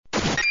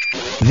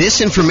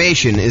This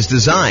information is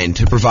designed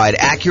to provide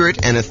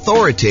accurate and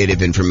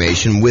authoritative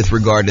information with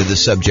regard to the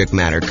subject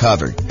matter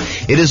covered.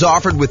 It is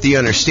offered with the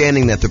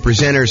understanding that the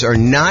presenters are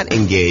not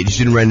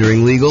engaged in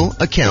rendering legal,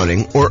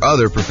 accounting, or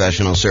other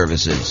professional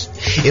services.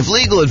 If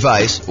legal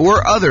advice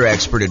or other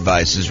expert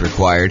advice is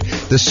required,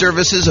 the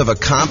services of a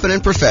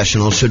competent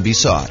professional should be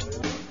sought.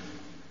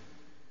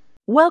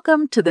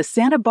 Welcome to the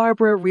Santa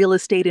Barbara Real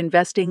Estate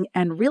Investing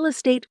and Real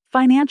Estate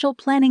Financial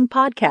Planning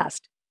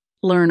Podcast.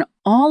 Learn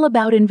all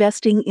about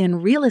investing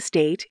in real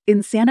estate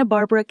in Santa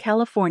Barbara,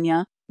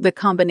 California, the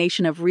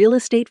combination of real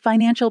estate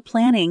financial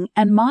planning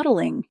and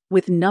modeling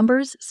with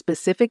numbers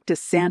specific to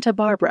Santa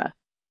Barbara,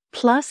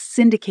 plus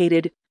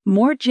syndicated,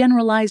 more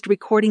generalized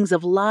recordings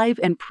of live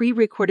and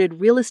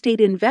pre-recorded real estate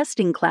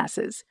investing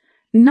classes,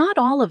 not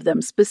all of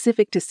them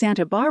specific to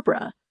Santa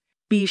Barbara.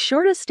 Be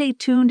sure to stay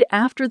tuned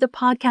after the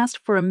podcast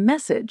for a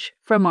message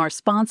from our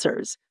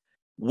sponsors.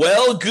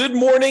 Well, good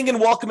morning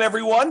and welcome,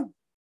 everyone.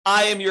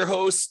 I am your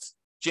host,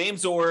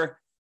 James Orr,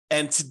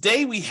 and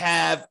today we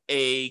have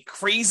a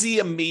crazy,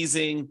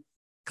 amazing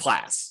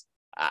class.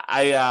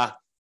 I've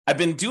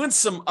been doing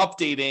some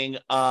updating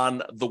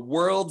on the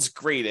world's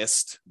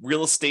greatest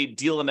real estate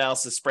deal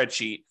analysis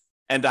spreadsheet,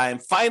 and I am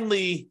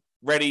finally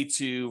ready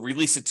to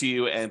release it to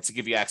you and to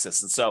give you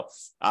access. And so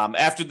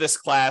after this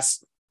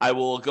class, I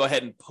will go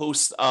ahead and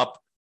post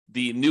up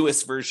the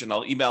newest version.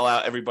 I'll email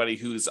out everybody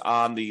who's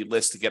on the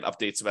list to get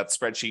updates about the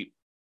spreadsheet,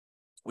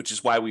 which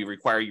is why we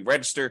require you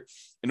register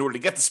in order to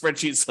get the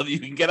spreadsheet so that you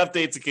can get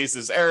updates in case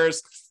there's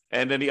errors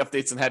and any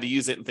updates on how to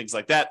use it and things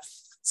like that.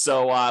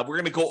 So we're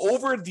going to go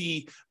over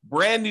the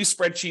brand new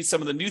spreadsheet,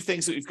 some of the new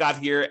things that we've got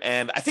here,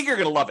 and I think you're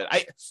going to love it.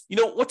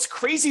 What's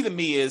crazy to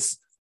me is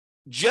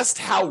just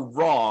how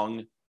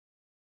wrong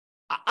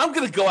I'm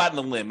going to go out on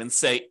a limb and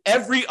say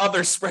every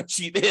other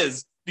spreadsheet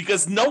is,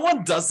 because no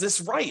one does this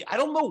right. I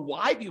don't know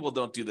why people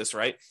don't do this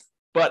right,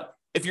 but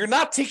if you're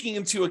not taking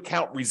into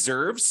account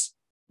reserves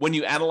when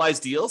you analyze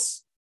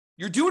deals,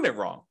 you're doing it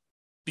wrong,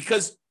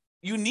 because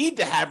you need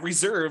to have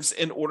reserves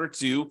in order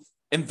to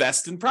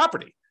invest in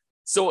property.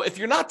 So if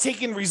you're not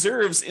taking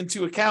reserves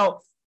into account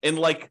in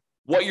like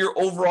what your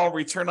overall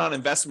return on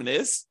investment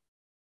is,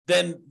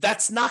 then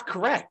that's not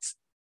correct.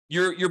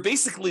 You're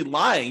basically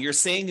lying. You're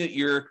saying that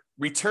your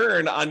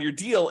return on your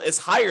deal is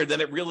higher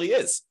than it really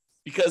is,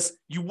 because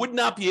you would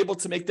not be able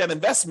to make that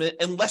investment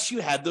unless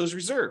you had those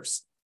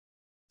reserves.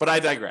 But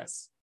I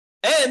digress.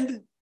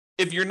 And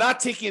if you're not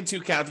taking into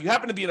account, if you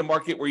happen to be in a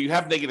market where you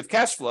have negative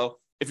cash flow,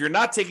 if you're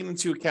not taking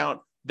into account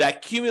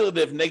that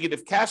cumulative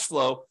negative cash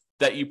flow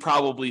that you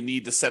probably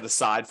need to set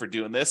aside for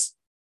doing this,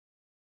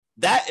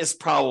 that is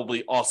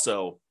probably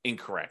also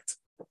incorrect.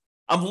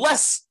 I'm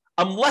less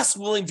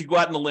willing to go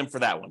out on a limb for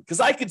that one, because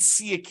I could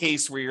see a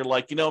case where you're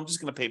like, I'm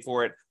just going to pay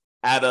for it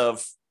out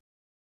of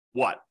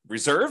what?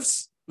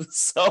 Reserves?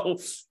 So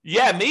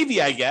yeah,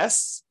 maybe, I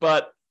guess,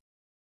 but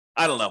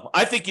I don't know.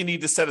 I think you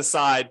need to set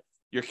aside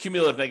your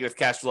cumulative negative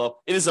cash flow.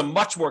 It is a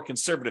much more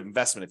conservative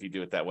investment if you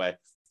do it that way.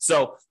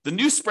 So the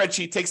new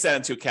spreadsheet takes that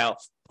into account.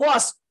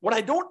 Plus, what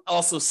I don't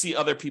also see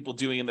other people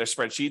doing in their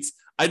spreadsheets,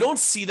 I don't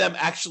see them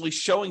actually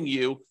showing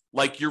you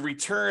like your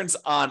returns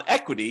on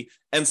equity,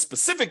 and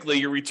specifically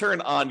your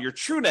return on your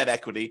true net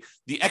equity,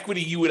 the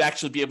equity you would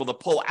actually be able to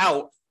pull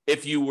out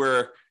if you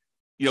were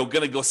going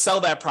to go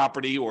sell that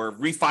property or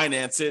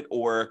refinance it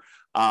or,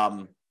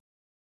 or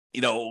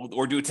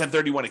do a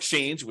 1031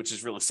 exchange, which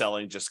is really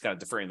selling, just kind of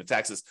deferring the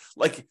taxes.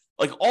 Like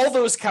all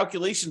those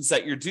calculations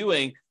that you're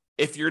doing,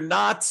 if you're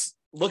not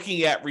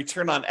looking at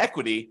return on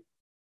equity,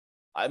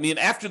 I mean,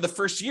 after the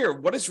first year,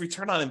 what does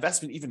return on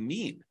investment even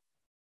mean?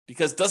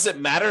 Because does it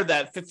matter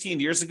that 15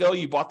 years ago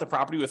you bought the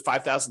property with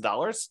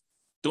 $5,000?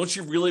 Don't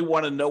you really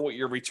want to know what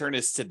your return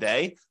is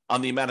today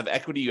on the amount of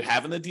equity you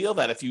have in the deal,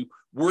 that if you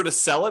were to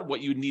sell it,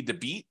 what you would need to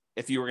beat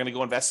if you were going to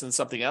go invest in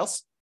something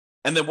else?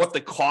 And then what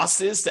the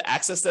cost is to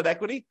access that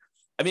equity?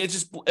 I mean,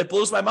 it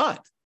blows my mind.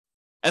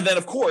 And then,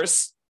 of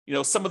course,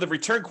 some of the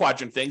return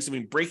quadrant things,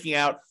 breaking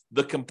out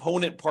the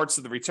component parts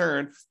of the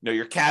return,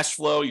 your cash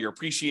flow, your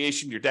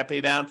appreciation, your debt pay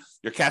down,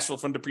 your cash flow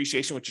from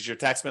depreciation, which is your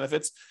tax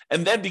benefits.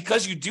 And then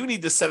because you do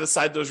need to set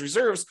aside those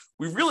reserves,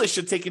 we really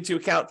should take into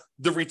account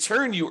the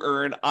return you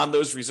earn on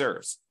those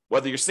reserves,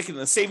 whether you're sticking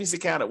in a savings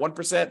account at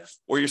 1%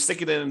 or you're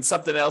sticking it in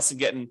something else and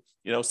getting,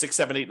 6,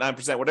 7, 8,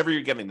 9%, whatever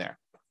you're getting there.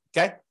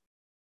 Okay.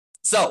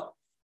 So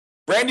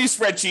brand new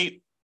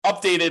spreadsheet,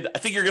 updated. I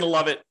think you're going to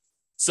love it.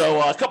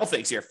 So a couple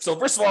things here. So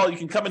first of all, you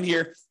can come in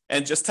here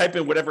and just type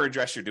in whatever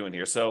address you're doing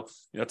here. So,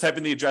 type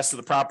in the address of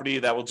the property.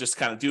 That will just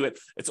kind of do it.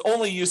 It's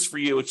only used for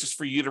you. It's just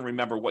for you to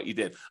remember what you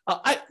did.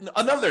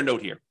 Another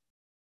note here.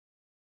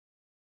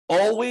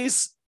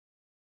 Always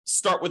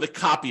start with a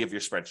copy of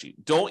your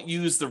spreadsheet. Don't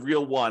use the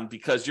real one,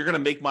 because you're going to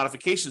make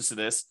modifications to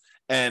this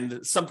and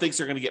some things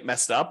are going to get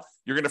messed up.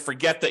 You're going to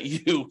forget that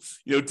you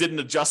did an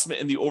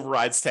adjustment in the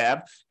overrides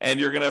tab,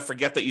 and you're going to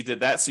forget that you did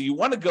that. So you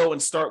want to go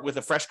and start with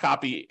a fresh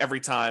copy every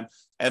time,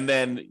 and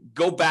then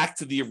go back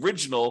to the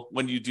original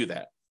when you do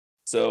that.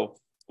 So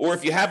Or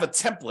if you have a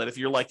template, if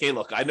you're like, hey,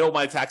 look, I know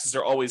my taxes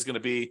are always going to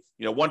be,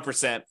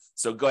 1%.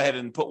 So go ahead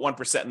and put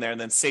 1% in there and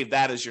then save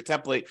that as your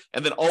template.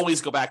 And then always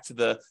go back to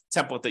the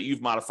template that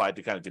you've modified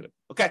to kind of do it.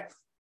 Okay.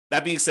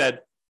 That being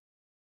said,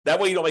 that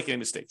way you don't make any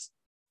mistakes.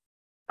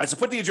 All right. So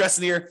put the address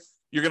in here.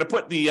 You're going to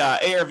put the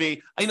ARV.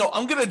 I know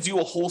I'm going to do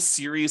a whole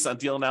series on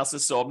deal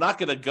analysis. So I'm not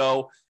going to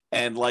go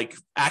and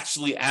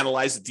actually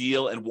analyze a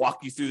deal and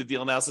walk you through the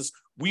deal analysis.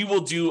 We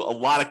will do a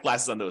lot of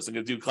classes on those. I'm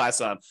going to do a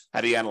class on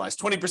how do you analyze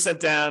 20%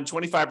 down,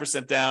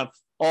 25% down,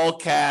 all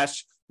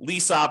cash,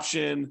 lease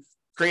option,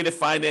 creative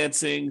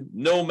financing,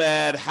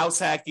 nomad, house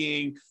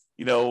hacking,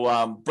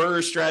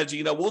 BRRRR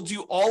strategy. We'll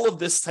do all of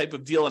this type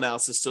of deal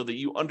analysis so that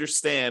you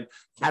understand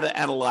how to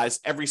analyze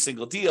every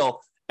single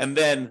deal. And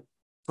then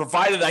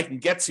provided I can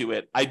get to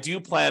it, I do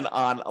plan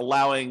on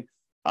allowing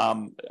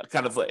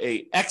kind of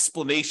a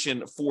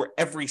explanation for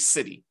every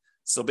city.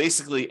 So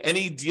basically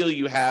any deal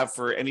you have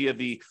for any of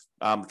the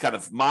kind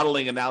of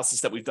modeling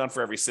analysis that we've done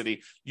for every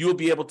city, you will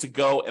be able to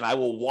go and I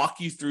will walk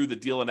you through the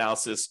deal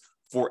analysis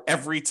for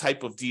every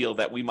type of deal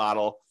that we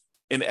model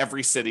in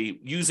every city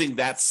using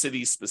that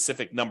city's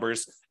specific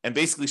numbers and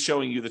basically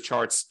showing you the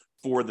charts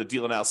for the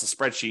deal analysis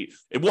spreadsheet.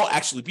 It won't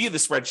actually be the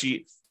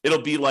spreadsheet.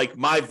 It'll be like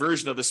my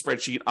version of the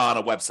spreadsheet on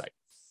a website.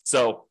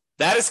 So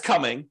that is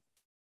coming.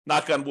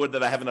 Knock on wood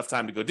that I have enough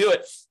time to go do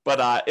it,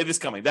 but it is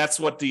coming. That's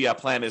what the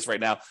plan is right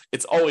now.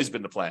 It's always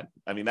been the plan.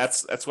 I mean,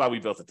 that's why we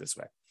built it this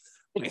way.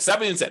 Okay, so that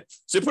being said,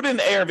 so you put in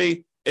the ARV.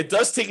 It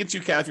does take into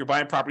account if you're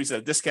buying properties at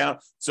a discount.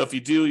 So if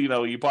you do,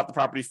 you bought the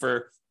property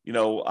for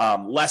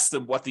less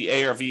than what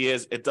the ARV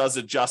is, it does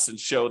adjust and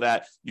show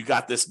that you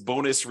got this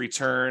bonus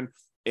return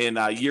in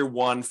year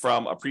one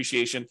from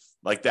appreciation,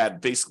 like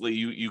that. Basically,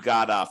 you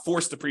got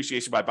forced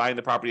appreciation by buying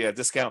the property at a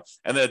discount,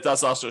 and then it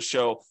does also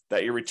show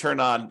that your return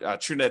on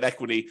true net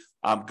equity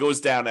goes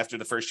down after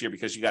the first year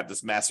because you got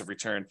this massive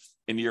return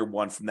in year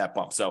one from that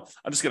bump. So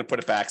I'm just going to put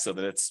it back so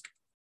that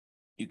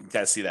you can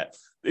kind of see that.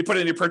 They put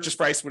in your purchase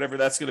price, whatever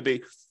that's going to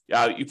be.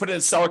 You put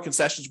in seller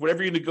concessions,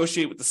 whatever you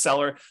negotiate with the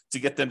seller to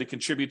get them to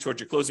contribute towards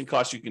your closing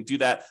costs. You can do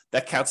that.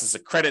 That counts as a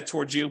credit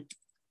towards you.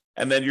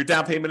 And then your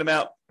down payment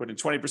amount, put in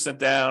 20%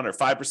 down or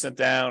 5%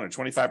 down or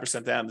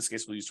 25% down. In this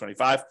case, we'll use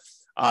 25.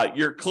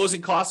 Your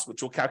closing costs,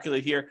 which we'll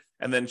calculate here,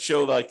 and then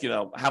show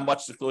how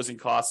much the closing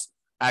costs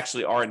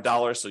actually are in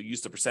dollars. So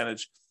use the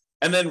percentage.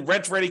 And then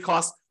rent ready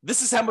costs.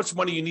 This is how much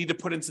money you need to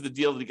put into the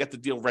deal to get the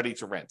deal ready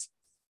to rent.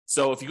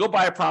 So if you go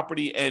buy a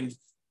property and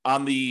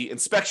on the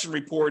inspection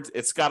report,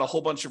 it's got a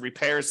whole bunch of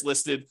repairs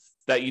listed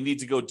that you need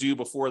to go do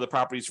before the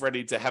property is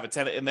ready to have a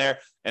tenant in there,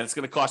 and it's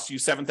going to cost you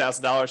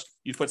 $7,000,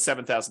 you put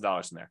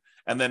 $7,000 in there.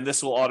 And then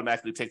this will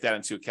automatically take that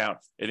into account.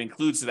 It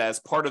includes it as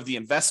part of the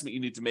investment you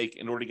need to make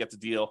in order to get the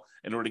deal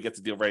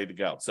ready to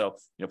go. So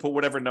put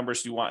whatever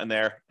numbers you want in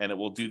there, and it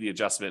will do the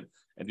adjustment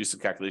and do some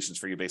calculations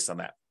for you based on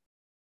that.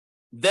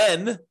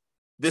 Then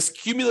this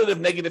cumulative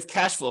negative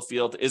cash flow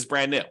field is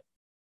brand new.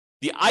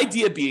 The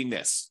idea being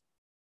this: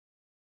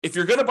 if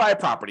you're going to buy a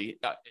property,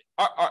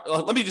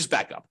 let me just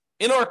back up.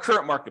 In our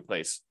current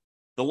marketplace,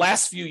 the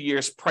last few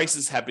years,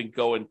 prices have been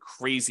going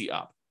crazy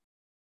up,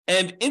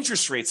 and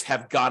interest rates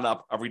have gone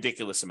up a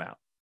ridiculous amount.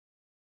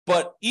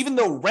 But even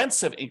though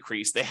rents have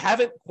increased, they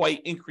haven't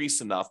quite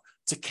increased enough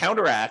to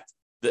counteract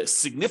the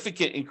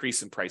significant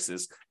increase in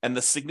prices and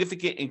the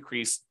significant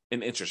increase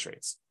in interest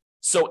rates.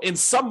 So in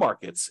some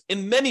markets,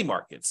 in many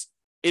markets,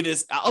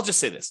 I'll just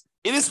say this,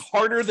 it is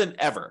harder than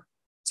ever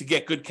to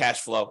get good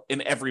cash flow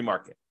in every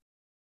market.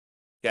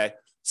 Okay.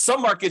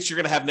 Some markets, you're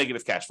going to have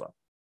negative cash flow,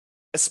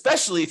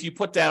 especially if you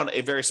put down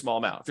a very small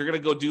amount. If you're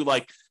going to go do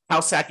like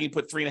house hacking,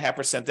 put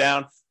 3.5%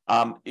 down,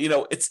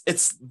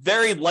 it's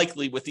very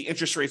likely with the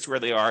interest rates where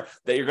they are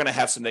that you're going to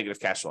have some negative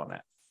cash flow on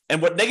that.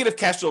 And what negative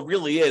cash flow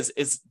really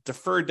is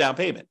deferred down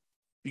payment.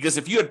 Because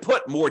if you had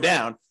put more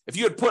down, if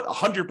you had put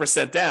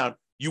 100% down,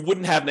 you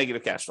wouldn't have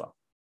negative cash flow,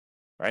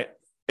 right?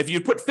 If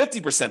you put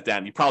 50%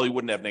 down, you probably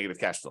wouldn't have negative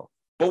cash flow.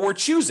 But we're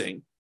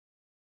choosing,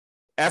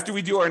 after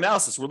we do our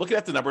analysis, we're looking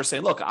at the numbers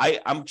saying, look,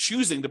 I'm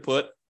choosing to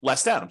put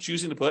less down. I'm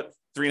choosing to put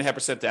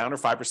 3.5% down or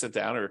 5%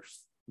 down or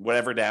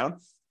whatever down.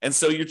 And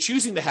so you're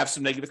choosing to have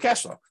some negative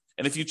cash flow.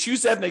 And if you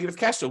choose to have negative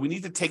cash flow, we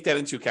need to take that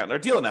into account in our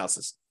deal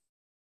analysis.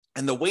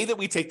 And the way that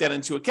we take that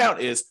into account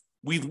is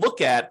we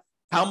look at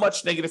how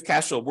much negative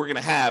cash flow we're going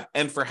to have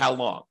and for how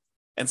long.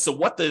 And so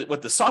what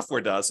the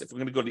software does, if we're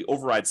going to go to the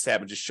overrides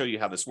tab and just show you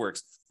how this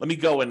works, let me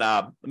go and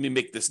let me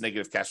make this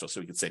negative cash flow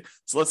so we can see.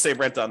 So let's say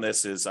rent on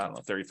this is,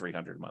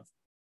 $3,300 a month.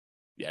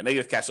 Yeah,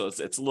 negative cash flow, it's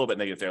a little bit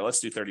negative there. Let's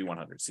do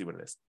 $3,100, see what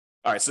it is.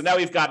 All right, so now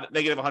we've got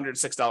negative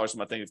 $106 a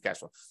month negative cash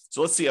flow.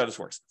 So let's see how this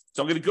works.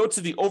 So I'm going to go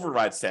to the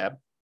overrides tab.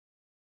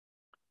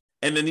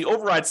 And in the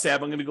overrides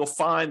tab, I'm going to go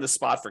find the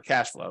spot for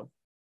cash flow,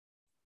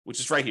 which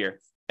is right here.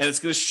 And it's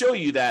going to show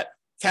you that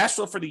cash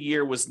flow for the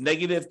year was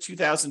negative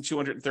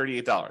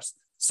 $2,238.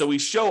 So we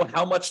show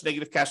how much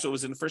negative cash flow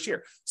was in the first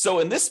year. So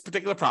in this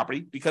particular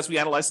property, because we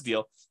analyzed the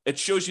deal, it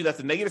shows you that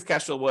the negative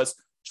cash flow was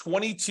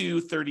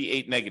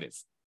 $2,238 negative.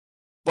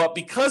 But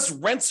because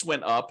rents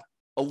went up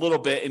a little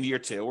bit in year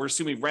 2. We're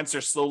assuming rents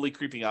are slowly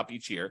creeping up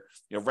each year.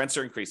 Rents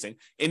are increasing.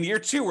 In year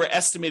 2, we're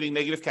estimating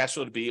negative cash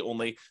flow to be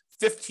only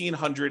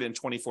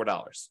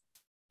 $1,524.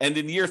 And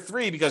in year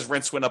 3, because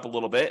rents went up a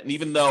little bit, and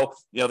even though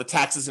the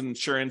taxes and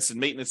insurance and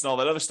maintenance and all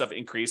that other stuff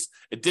increased,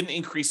 it didn't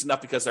increase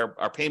enough because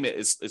our payment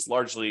is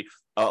largely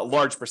a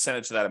large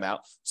percentage of that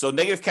amount. So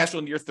negative cash flow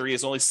in year 3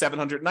 is only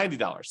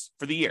 $790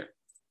 for the year.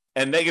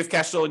 And negative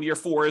cash flow in year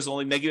 4 is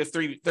only negative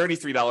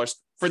 $33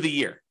 for the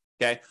year.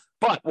 Okay.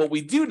 But what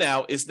we do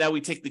now is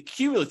we take the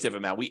cumulative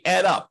amount. We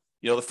add up.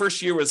 The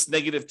first year was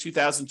negative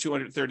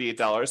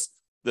 $2,238.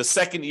 The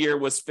second year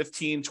was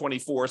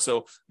 $1,524.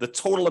 So the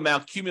total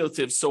amount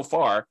cumulative so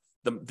far,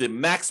 the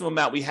maximum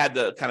amount we had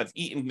to kind of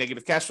eat in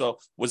negative cash flow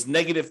was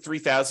negative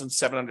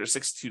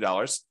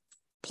 $3,762,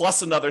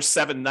 plus another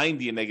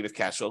 $790 in negative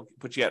cash flow,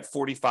 put you at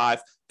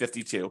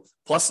 $4,552,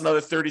 plus another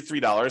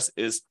 $33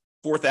 is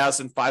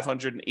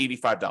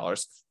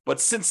 $4,585. But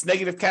since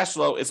negative cash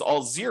flow is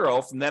all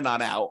zero from then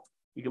on out,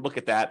 we can look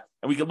at that,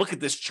 and we can look at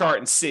this chart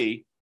and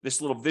see this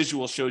little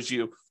visual shows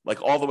you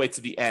like all the way to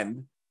the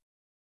end.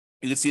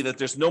 You can see that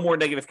there's no more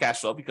negative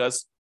cash flow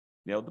because,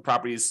 the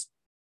property's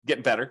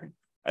getting better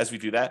as we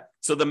do that.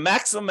 So the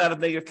maximum amount of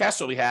negative cash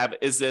flow we have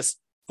is this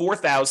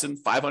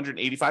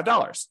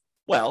 $4,585.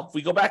 Well, if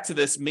we go back to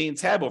this main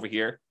tab over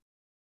here,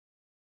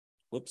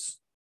 whoops.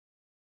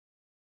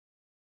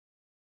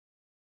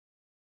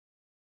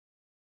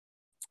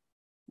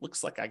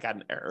 Looks like I got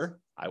an error.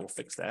 I will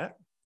fix that.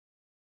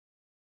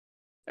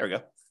 There we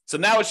go. So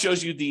now it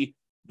shows you the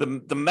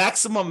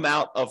maximum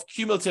amount of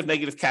cumulative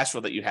negative cash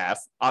flow that you have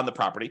on the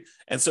property.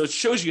 And so it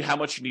shows you how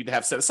much you need to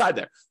have set aside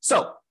there.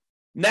 So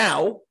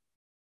now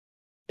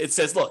it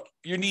says, look,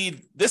 you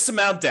need this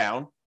amount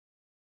down,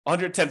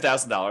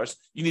 $110,000.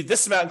 You need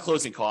this amount in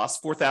closing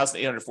costs,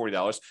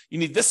 $4,840. You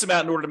need this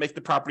amount in order to make the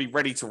property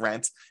ready to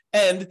rent.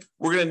 And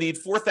we're going to need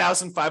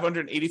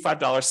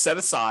 $4,585 set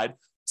aside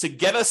to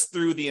get us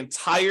through the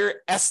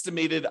entire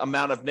estimated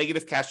amount of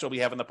negative cash flow we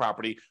have in the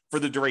property for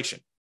the duration.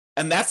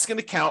 And that's going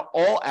to count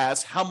all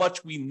as how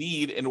much we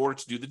need in order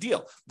to do the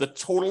deal. The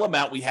total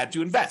amount we had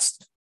to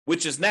invest,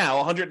 which is now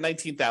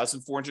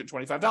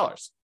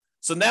 $119,425.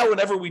 So now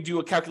whenever we do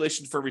a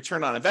calculation for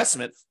return on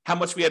investment, how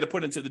much we had to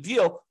put into the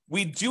deal,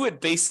 we do it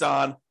based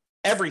on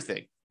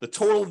everything: the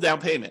total down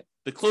payment,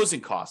 the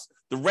closing costs,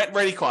 the rent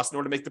ready costs in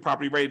order to make the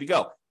property ready to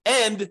go,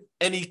 and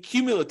any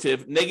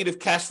cumulative negative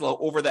cash flow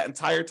over that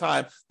entire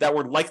time that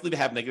we're likely to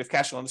have negative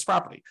cash flow on this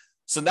property.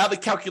 So now the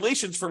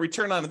calculations for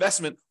return on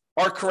investment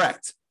are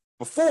correct.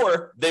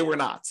 Before, they were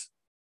not.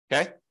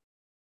 Okay?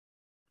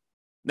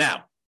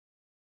 Now,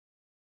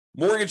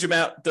 mortgage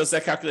amount does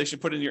that calculation,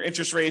 put in your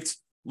interest rates,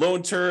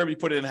 loan term, you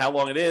put in how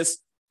long it is.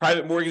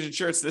 Private mortgage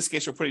insurance, in this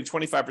case, we're putting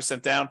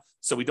 25% down,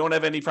 so we don't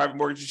have any private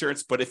mortgage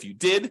insurance. But if you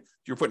did,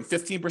 you're putting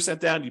 15%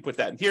 down, you put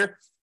that in here.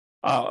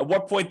 At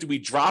what point do we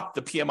drop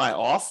the PMI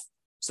off?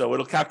 So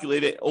it'll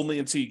calculate it only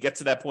until you get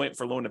to that point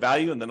for loan to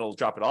value, and then it'll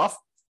drop it off.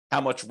 How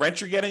much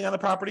rent you're getting on the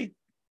property.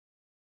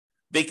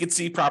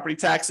 Vacancy, property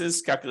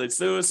taxes, calculates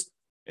those.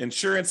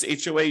 Insurance,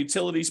 HOA,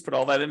 utilities, put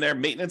all that in there.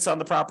 Maintenance on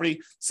the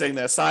property, setting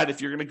that aside.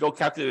 If you're going to go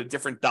calculate a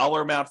different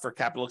dollar amount for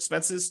capital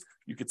expenses,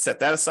 you could set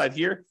that aside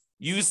here.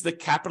 Use the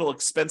capital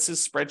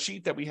expenses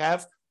spreadsheet that we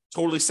have,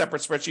 totally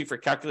separate spreadsheet for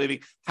calculating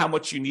how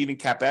much you need in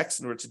CapEx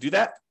in order to do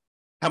that.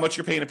 How much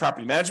you're paying in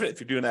property management, if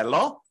you're doing that at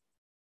all,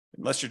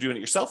 unless you're doing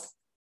it yourself.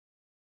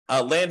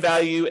 Land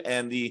value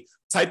and the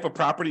type of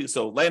property.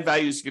 So land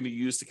value is going to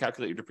use to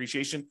calculate your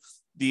depreciation.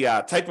 The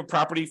type of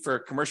property for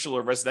commercial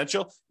or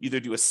residential, either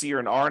do a C or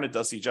an R, and it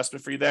does the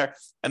adjustment for you there.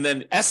 And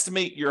then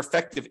estimate your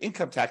effective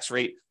income tax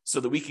rate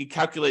so that we can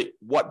calculate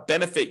what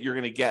benefit you're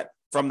going to get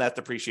from that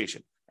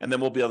depreciation. And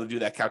then we'll be able to do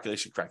that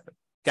calculation correctly.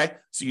 Okay,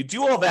 so you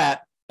do all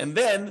that, and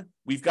then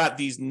we've got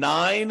these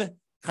 9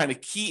 kind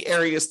of key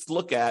areas to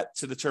look at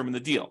to determine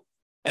the deal.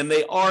 And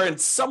they are in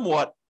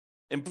somewhat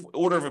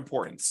order of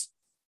importance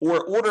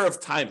or order of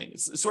timing.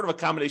 It's sort of a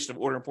combination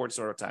of order of importance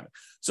and order of timing.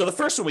 So the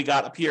first one we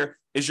got up here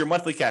is your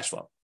monthly cash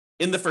flow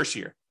in the first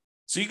year.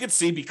 So you can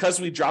see, because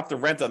we dropped the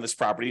rent on this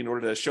property in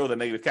order to show the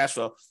negative cash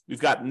flow, we've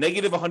got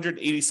negative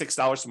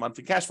 $186 a month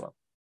in cash flow.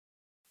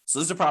 So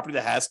this is a property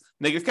that has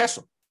negative cash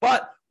flow.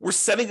 But we're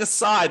setting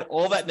aside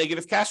all that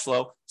negative cash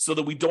flow so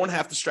that we don't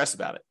have to stress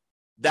about it.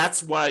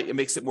 That's why it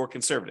makes it more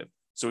conservative.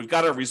 So we've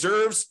got our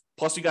reserves,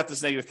 plus we got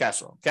this negative cash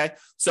flow, okay?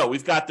 So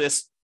we've got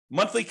this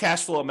monthly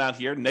cash flow amount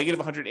here,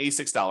 negative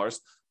 $186,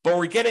 but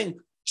we're getting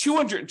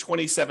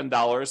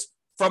 $227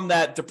 from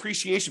that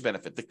depreciation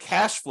benefit, the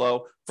cash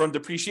flow from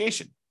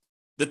depreciation,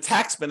 the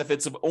tax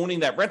benefits of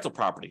owning that rental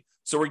property.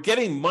 So we're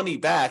getting money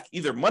back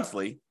either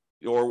monthly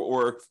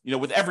or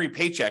with every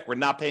paycheck. We're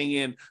not paying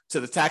in to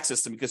the tax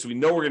system because we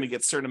know we're going to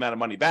get a certain amount of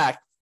money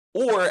back,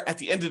 or at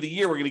the end of the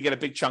year, we're going to get a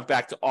big chunk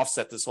back to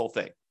offset this whole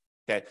thing.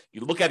 Okay,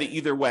 you look at it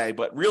either way,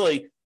 but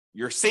really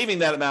you're saving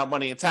that amount of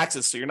money in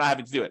taxes, so you're not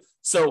having to do it.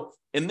 So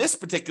in this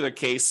particular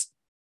case,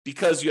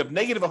 because you have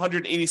negative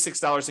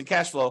 $186 in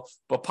cash flow,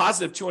 but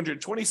positive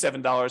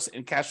 $227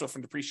 in cash flow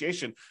from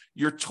depreciation,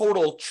 your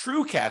total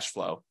true cash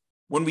flow,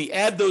 when we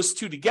add those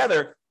two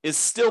together, is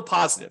still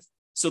positive.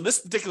 So this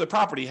particular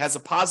property has a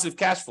positive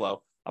cash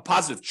flow, a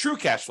positive true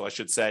cash flow, I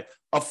should say,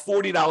 of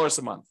 $40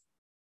 a month.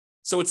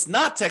 So it's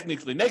not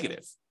technically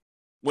negative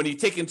when you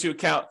take into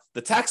account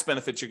the tax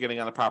benefits you're getting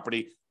on the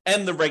property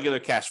and the regular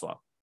cash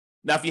flow.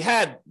 Now, if you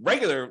had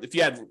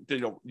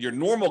your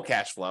normal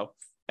cash flow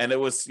and it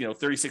was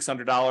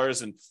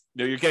 $3,600 and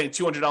you're getting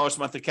 $200 a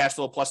month of cash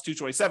flow plus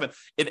 $227,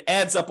 it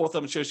adds up both of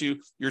them and shows you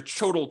your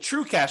total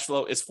true cash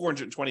flow is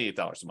 $428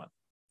 a month.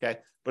 Okay,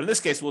 but in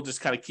this case, we'll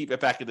just kind of keep it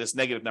back at this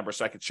negative number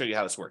so I can show you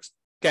how this works.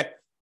 Okay,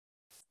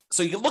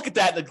 so you can look at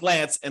that at a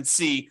glance and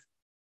see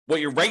what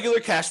your regular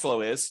cash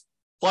flow is,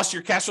 plus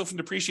your cash flow from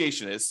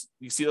depreciation is.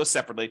 You see those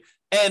separately,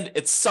 and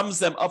it sums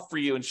them up for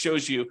you and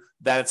shows you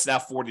that it's now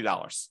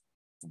 $40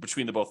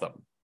 between the both of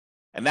them.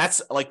 And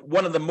that's like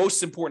one of the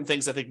most important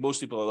things I think most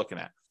people are looking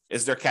at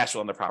is their cash flow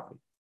on their property.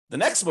 The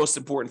next most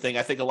important thing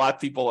I think a lot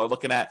of people are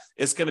looking at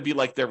is going to be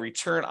like their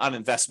return on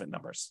investment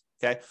numbers.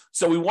 Okay,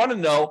 so we want to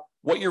know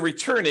what your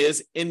return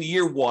is in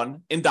year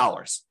one in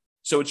dollars.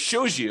 So it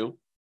shows you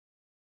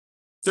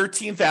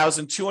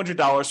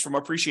 $13,200 from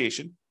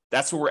appreciation.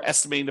 That's where we're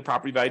estimating the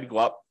property value to go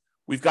up.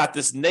 We've got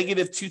this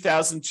negative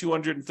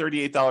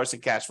 $2,238 in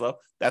cash flow.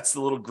 That's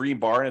the little green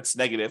bar, and it's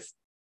negative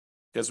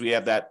because we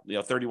have that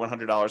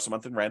 $3,100 a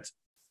month in rent.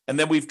 And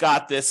then we've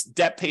got this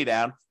debt pay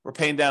down. We're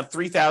paying down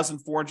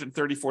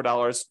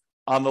 $3,434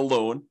 on the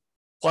loan,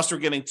 plus we're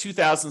getting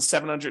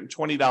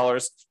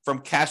 $2,720 from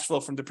cash flow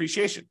from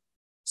depreciation.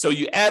 So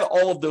you add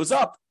all of those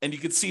up, and you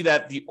can see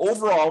that the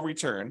overall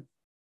return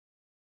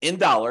in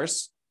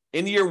dollars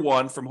in year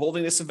one from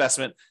holding this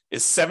investment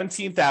is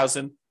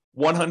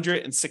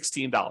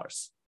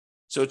 $17,116.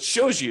 So it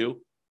shows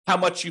you how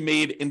much you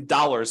made in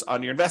dollars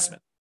on your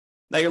investment.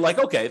 Now you're like,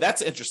 okay,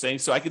 that's interesting.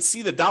 So I can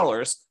see the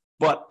dollars,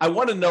 but I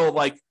want to know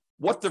like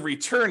what the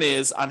return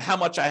is on how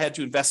much I had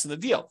to invest in the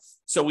deal.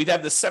 So we'd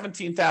have the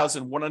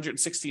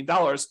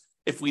 $17,116.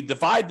 If we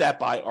divide that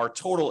by our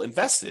total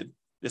invested,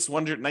 this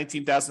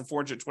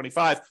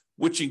 $119,425,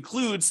 which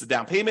includes the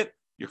down payment,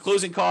 your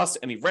closing costs,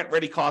 any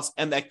rent-ready costs,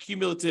 and that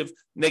cumulative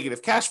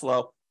negative cash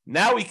flow,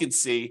 now we can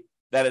see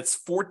that it's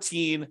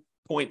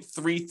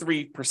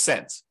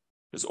 14.33%.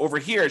 Because over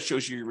here, it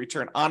shows you your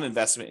return on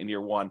investment in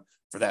year one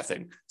for that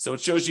thing. So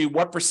it shows you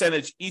what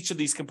percentage each of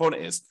these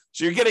component is.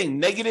 So you're getting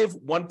negative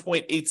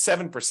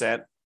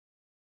 1.87%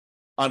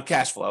 on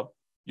cash flow.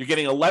 You're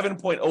getting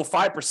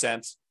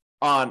 11.05%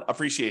 on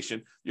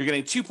appreciation. You're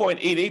getting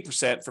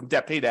 2.88% from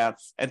debt pay down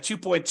and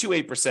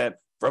 2.28%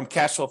 from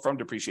cash flow from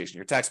depreciation,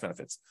 your tax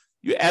benefits.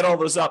 You add all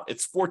those up,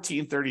 it's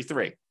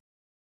 1433.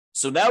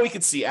 So now we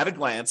can see at a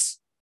glance,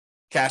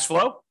 cash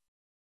flow,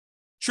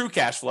 true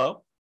cash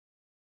flow,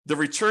 the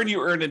return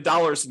you earn in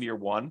dollars in year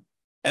one,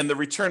 and the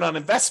return on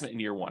investment in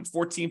year one,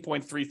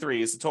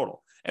 14.33 is the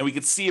total. And we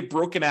can see it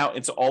broken out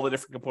into all the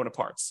different component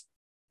parts.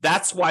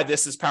 That's why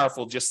this is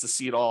powerful, just to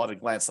see it all at a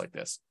glance like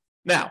this.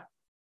 Now,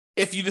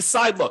 if you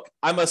decide, look,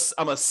 I'm a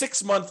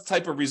 6-month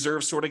type of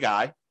reserve sort of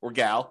guy or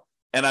gal,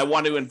 and I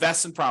want to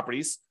invest in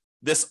properties,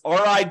 this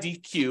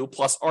RIDQ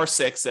plus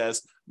R6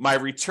 says my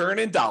return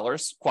in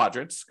dollars,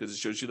 quadrants, because it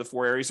shows you the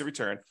 4 areas of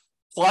return,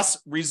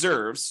 plus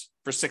reserves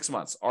for 6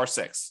 months,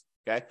 R6.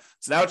 Okay,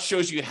 so now it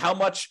shows you how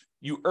much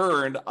you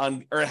earned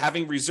on or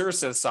having reserves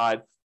set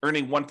aside,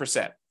 earning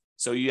 1%.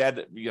 So you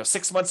had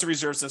 6 months of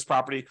reserves in this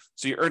property,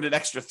 so you earned an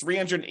extra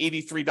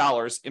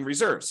 $383 in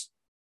reserves.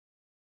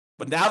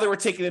 But now that we're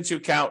taking into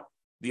account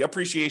the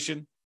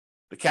appreciation,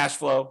 the cash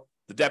flow,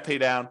 the debt pay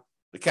down,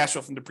 the cash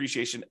flow from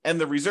depreciation, and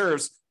the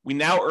reserves, we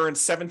now earn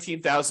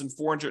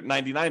 $17,499 in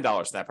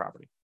that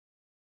property.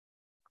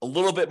 A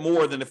little bit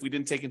more than if we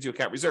didn't take into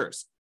account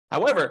reserves.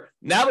 However,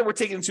 now that we're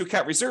taking into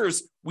account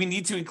reserves, we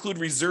need to include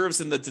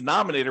reserves in the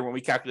denominator when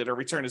we calculate our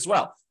return as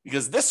well,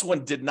 because this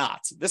one did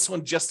not. This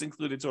one just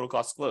included total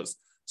cost to close.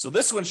 So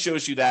this one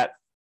shows you that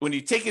when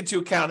you take into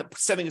account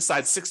setting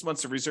aside 6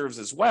 months of reserves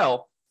as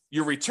well,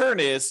 your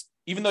return is,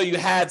 even though you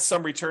had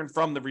some return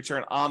from the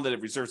return on the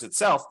reserves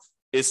itself,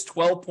 is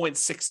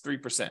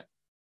 12.63%.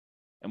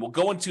 And we'll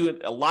go into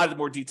a lot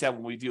more detail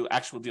when we do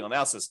actual deal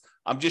analysis.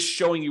 I'm just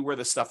showing you where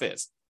this stuff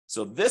is.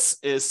 So this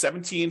is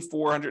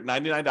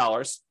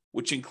 $17,499,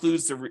 which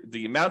includes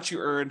the amount you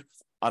earned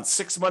on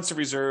 6 months of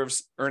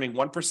reserves, earning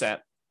 1%.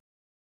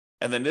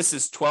 And then this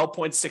is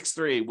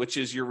 12.63, which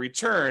is your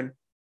return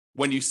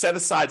when you set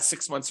aside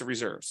 6 months of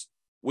reserves,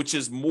 which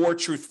is more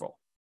truthful.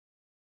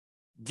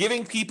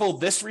 Giving people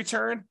this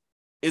return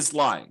is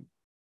lying,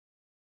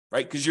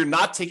 right? Because you're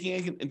not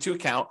taking into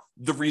account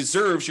the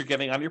reserves you're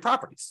getting on your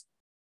properties.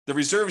 The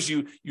reserves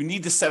you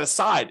need to set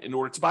aside in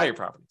order to buy your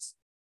properties.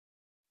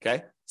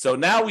 Okay? So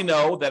now we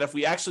know that if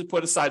we actually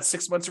put aside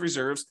 6 months of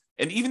reserves,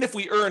 and even if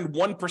we earn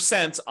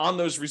 1% on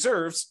those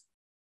reserves,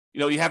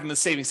 you have in the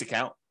savings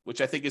account,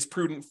 which I think is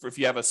prudent for if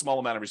you have a small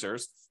amount of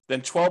reserves,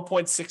 then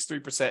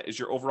 12.63% is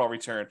your overall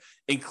return,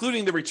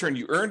 including the return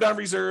you earned on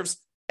reserves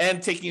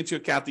and taking into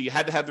account that you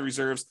had to have the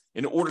reserves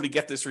in order to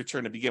get this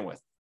return to begin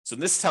with. So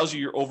this tells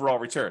you your overall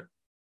return.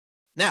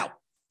 Now,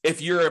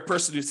 if you're a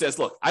person who says,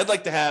 look, I'd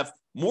like to have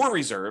more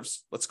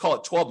reserves, let's call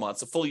it 12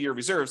 months, a full year of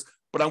reserves,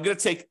 but I'm going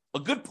to take a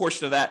good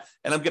portion of that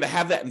and I'm going to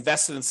have that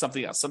invested in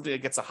something else, something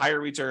that gets a higher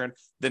return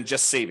than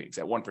just savings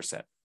at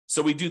 1%.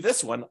 So we do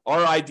this one,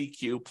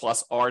 RIDQ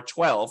plus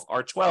R12.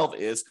 R12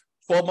 is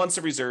 12 months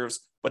of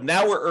reserves, but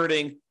now we're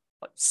earning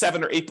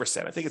 7 or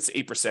 8%. I think it's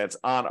 8%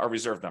 on our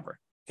reserve number.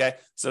 Okay.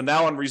 So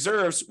now on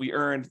reserves, we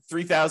earned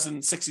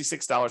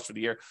 $3,066 for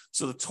the year.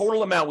 So the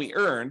total amount we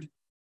earned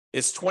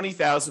is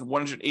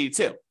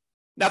 $20,182.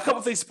 Now, a couple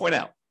of things to point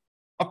out.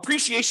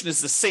 Appreciation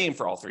is the same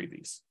for all three of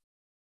these.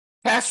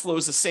 Cash flow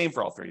is the same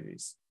for all three of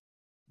these.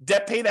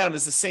 Debt pay down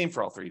is the same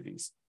for all three of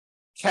these.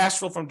 Cash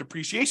flow from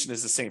depreciation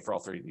is the same for all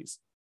three of these.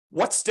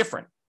 What's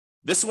different?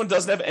 This one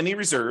doesn't have any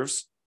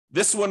reserves.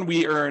 This one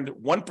we earned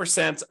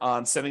 1%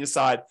 on setting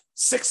aside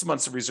 6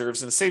 months of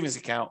reserves in a savings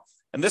account.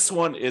 And this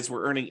one is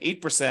we're earning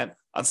 8%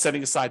 on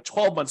setting aside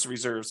 12 months of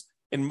reserves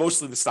in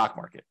mostly the stock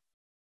market.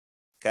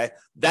 Okay,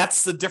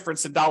 that's the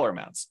difference in dollar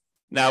amounts.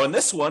 Now in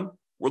this one,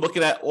 we're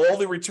looking at all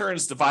the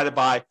returns divided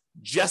by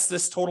just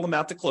this total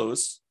amount to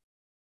close.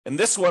 In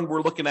this one,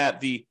 we're looking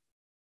at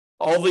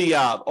all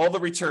the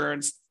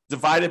returns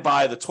divided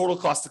by the total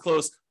cost to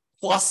close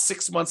plus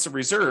 6 months of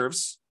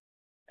reserves.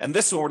 And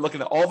this one, we're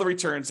looking at all the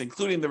returns,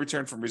 including the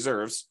return from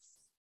reserves,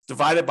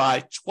 divided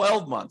by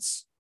 12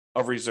 months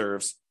of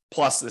reserves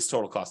plus this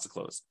total cost to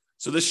close.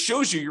 So this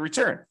shows you your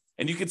return.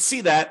 And you can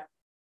see that,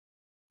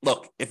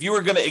 look, if you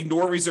were going to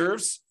ignore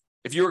reserves,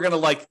 if you were going to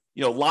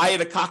lie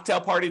at a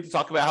cocktail party to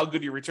talk about how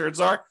good your returns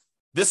are,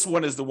 this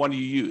one is the one you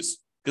use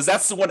because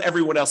that's the one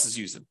everyone else is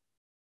using,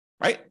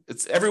 right?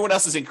 Everyone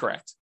else is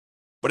incorrect.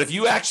 But if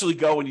you actually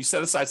go and you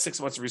set aside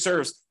 6 months of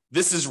reserves,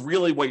 this is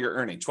really what you're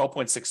earning,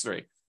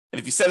 12.63. And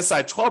if you set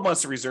aside 12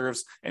 months of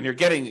reserves and you're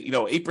getting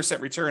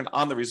 8% return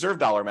on the reserve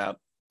dollar amount,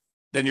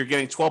 then you're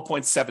getting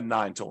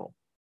 12.79 total.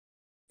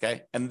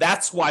 Okay. And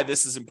that's why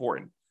this is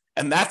important.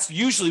 And that's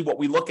usually what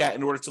we look at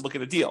in order to look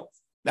at a deal.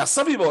 Now,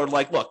 some people are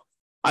like, look,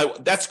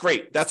 that's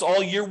great. That's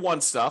all year one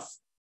stuff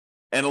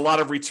and a lot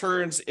of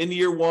returns in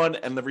year one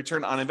and the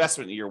return on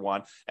investment in year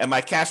one and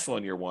my cash flow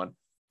in year one.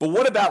 But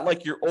what about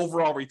like your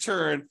overall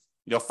return,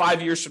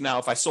 5 years from now,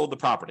 if I sold the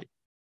property?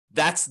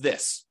 That's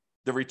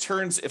the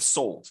returns if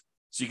sold.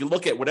 So you can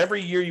look at whatever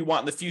year you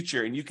want in the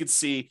future and you could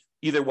see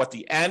either what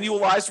the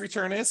annualized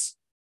return is,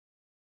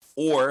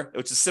 or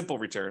which is simple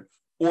return,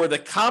 or the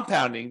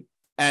compounding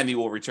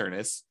annual return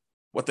is,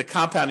 what the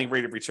compounding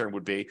rate of return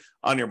would be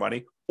on your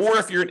money. Or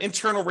if you're an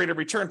internal rate of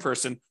return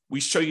person, we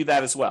show you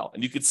that as well.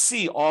 And you could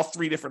see all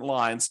three different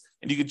lines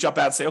and you could jump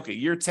out and say, okay,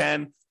 year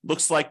 10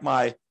 looks like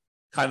my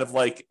kind of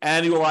like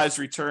annualized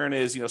return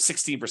is,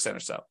 16% or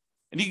so.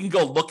 And you can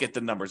go look at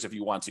the numbers if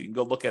you want to. You can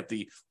go look at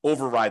the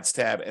overrides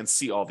tab and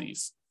see all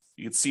these.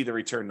 You can see the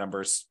return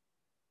numbers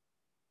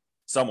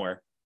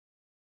somewhere.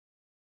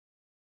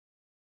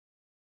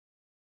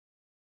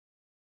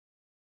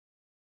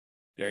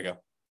 There you go.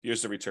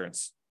 Here's the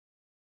returns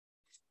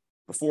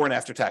before and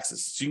after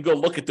taxes. So you can go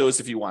look at those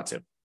if you want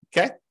to,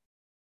 okay?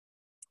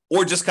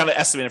 Or just kind of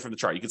estimate it from the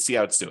chart. You can see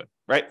how it's doing,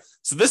 right?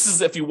 So this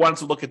is if you wanted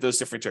to look at those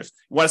different returns.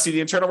 You want to see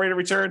the internal rate of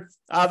return?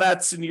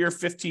 That's in year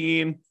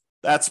 15.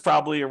 That's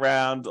probably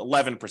around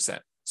 11%.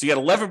 So you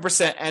get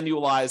 11%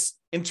 annualized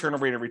internal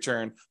rate of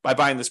return by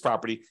buying this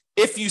property.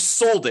 If you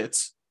sold it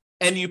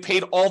and you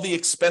paid all the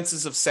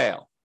expenses of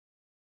sale,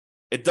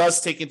 it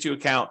does take into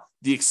account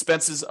the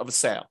expenses of a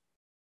sale.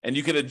 And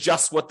you can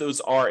adjust what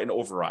those are in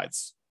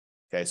overrides.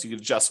 Okay, so you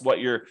can adjust what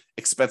your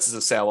expenses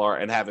of sale are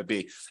and have it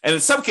be. And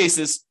in some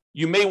cases,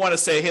 you may want to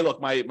say, hey,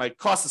 look, my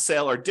costs of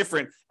sale are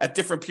different at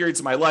different periods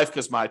of my life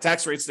because my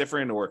tax rate's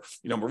different, or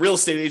I'm a real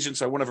estate agent,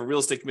 so I won't have a real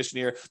estate commission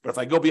here. But if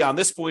I go beyond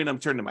this point, I'm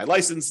turning my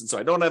license, and so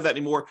I don't have that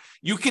anymore.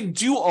 You can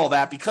do all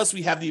that because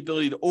we have the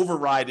ability to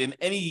override in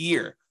any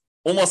year,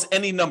 almost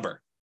any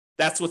number.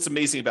 That's what's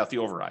amazing about the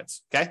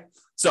overrides. Okay,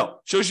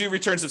 so shows you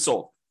returns if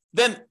sold.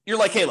 Then you're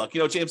like, hey, look,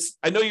 James,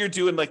 I know you're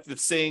doing like the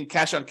saying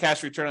cash on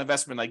cash return on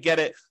investment. I get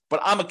it,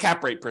 but I'm a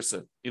cap rate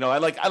person. I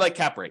like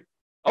cap rate.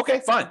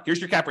 Okay, fine. Here's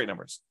your cap rate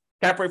numbers.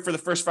 Cap rate for the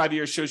first 5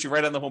 years shows you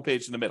right on the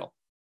homepage in the middle,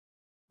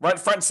 right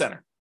front and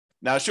center.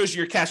 Now it shows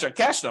you your cash on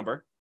cash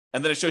number,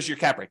 and then it shows you your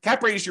cap rate.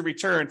 Cap rate is your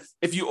return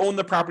if you own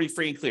the property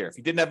free and clear, if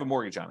you didn't have a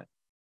mortgage on it.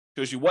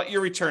 It shows you what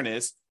your return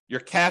is, your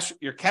cash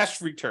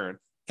return,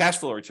 cash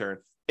flow return,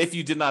 if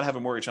you did not have a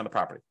mortgage on the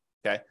property.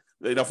 Okay.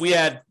 If we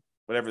had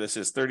whatever this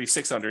is,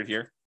 3,600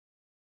 here,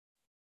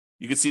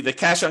 you can see the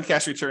cash on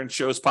cash return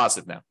shows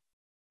positive now.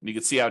 And you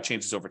can see how it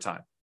changes over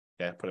time.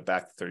 Okay, put it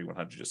back to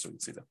 3,100 just so we can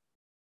see that.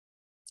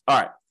 All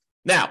right.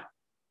 Now,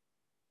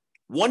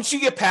 once you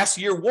get past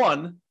year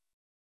one,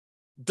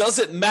 does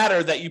it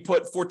matter that you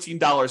put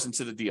 $14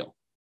 into the deal?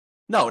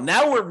 No,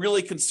 now we're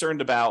really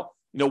concerned about,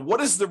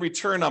 what is the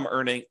return I'm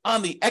earning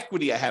on the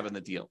equity I have in the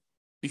deal?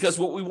 Because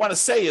what we want to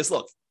say is,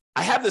 look,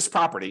 I have this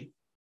property,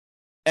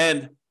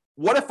 and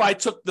what if I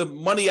took the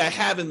money I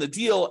have in the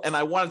deal and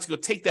I wanted to go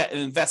take that and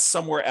invest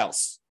somewhere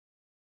else?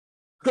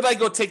 Could I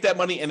go take that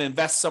money and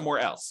invest somewhere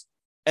else?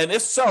 And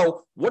if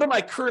so, what am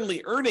I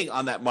currently earning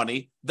on that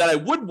money that I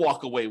would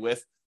walk away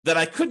with that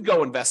I could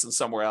go invest in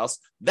somewhere else?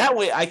 That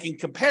way I can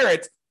compare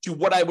it to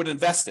what I would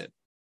invest in.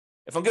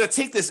 If I'm going to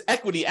take this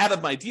equity out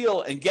of my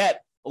deal and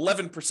get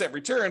 11%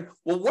 return,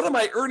 well, what am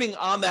I earning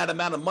on that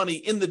amount of money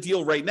in the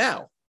deal right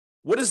now?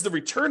 What is the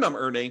return I'm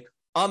earning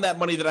on that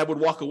money that I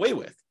would walk away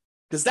with?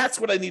 Because that's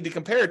what I need to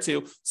compare it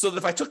to, so that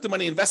if I took the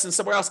money and invested in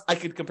somewhere else, I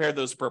could compare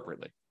those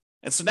appropriately.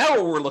 And so now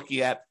what we're looking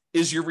at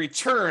is your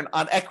return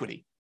on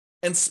equity.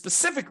 And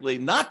specifically,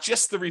 not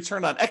just the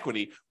return on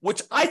equity,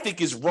 which I think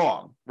is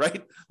wrong,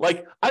 right?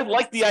 Like, I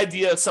like the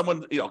idea of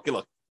someone, okay,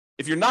 look,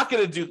 if you're not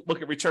going to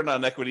look at return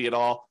on equity at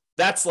all,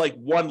 that's like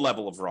one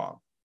level of wrong.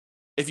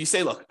 If you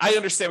say, look, I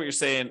understand what you're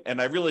saying,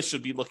 and I really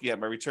should be looking at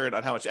my return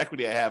on how much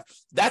equity I have,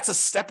 that's a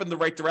step in the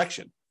right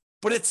direction.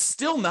 But it's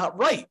still not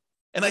right.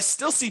 And I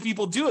still see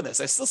people doing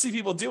this. I still see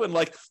people doing,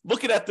 like,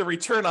 looking at the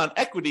return on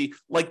equity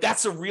like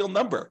that's a real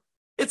number.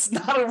 It's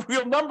not a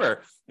real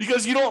number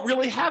because you don't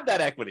really have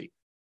that equity.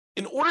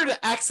 In order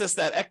to access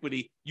that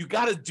equity, you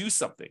got to do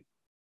something.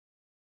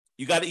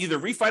 You got to either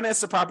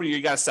refinance the property or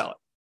you got to sell it.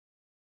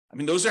 I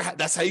mean,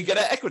 that's how you get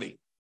at equity.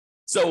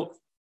 So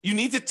you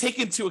need to take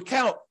into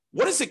account,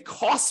 what does it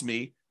cost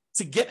me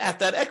to get at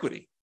that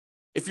equity?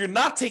 If you're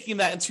not taking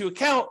that into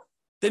account,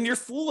 then you're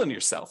fooling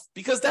yourself,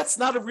 because that's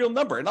not a real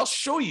number. And I'll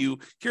show you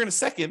here in a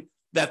second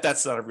that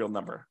that's not a real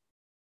number.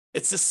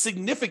 It's a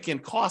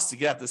significant cost to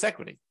get at this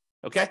equity.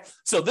 Okay.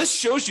 So this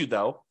shows you,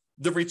 though,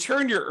 the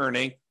return you're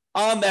earning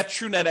on that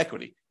true net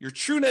equity. Your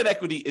true net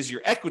equity is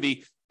your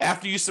equity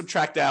after you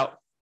subtract out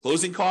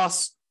closing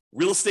costs,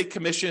 real estate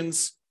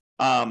commissions,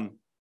 capital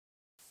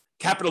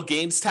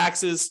gains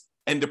taxes,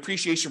 and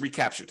depreciation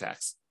recapture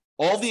tax.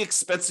 All the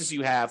expenses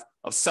you have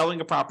of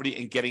selling a property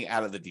and getting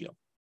out of the deal.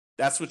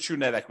 That's what true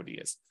net equity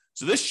is.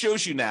 So this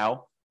shows you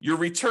now your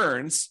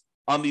returns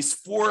on these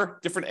 4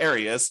 different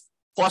areas,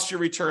 plus your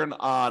return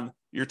on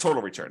your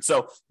total return.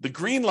 So the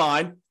green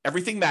line,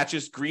 everything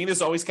matches. Green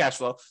is always cash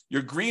flow.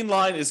 Your green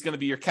line is going to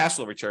be your cash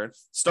flow return.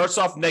 Starts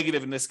off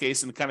negative in this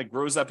case and kind of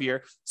grows up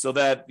here, so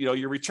that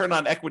your return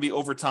on equity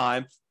over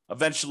time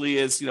eventually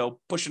is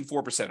pushing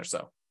 4% or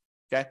so.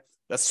 Okay,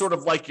 that's sort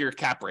of like your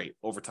cap rate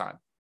over time.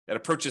 It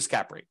approaches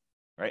cap rate,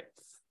 right?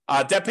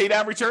 Debt pay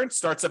down return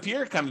starts up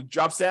here, kind of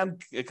drops down,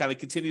 it kind of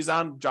continues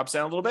on, drops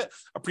down a little bit.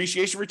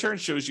 Appreciation return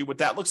shows you what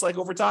that looks like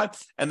over time.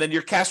 And then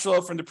your cash flow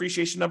from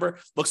depreciation number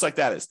looks like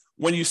that is.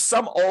 When you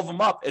sum all of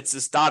them up, it's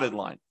this dotted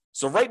line.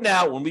 So right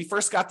now, when we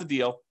first got the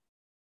deal,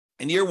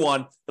 in year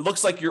 1, it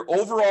looks like your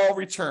overall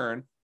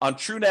return on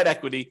true net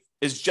equity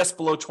is just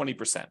below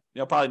 20%,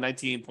 probably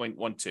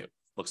 19.12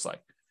 looks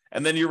like.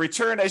 And then your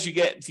return as you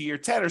get to year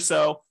 10 or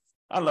so,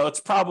 I don't know, it's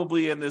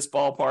probably in this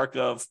ballpark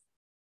of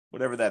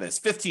whatever that is,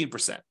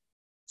 15%.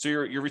 So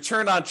your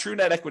return on true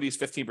net equity is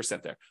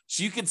 15% there.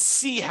 So you can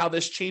see how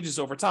this changes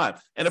over time.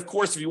 And of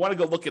course, if you want to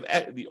go look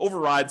at the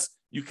overrides,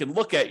 you can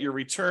look at your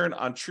return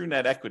on true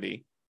net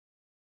equity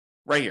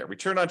right here,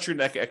 return on true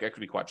net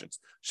equity quadrants.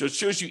 So it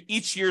shows you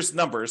each year's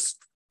numbers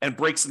and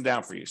breaks them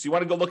down for you. So you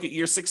want to go look at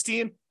year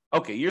 16?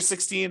 Okay, year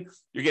 16,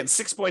 you're getting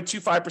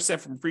 6.25%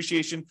 from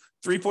appreciation,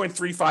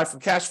 3.35 from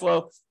cash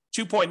flow,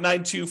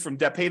 2.92 from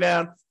debt pay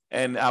down,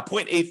 and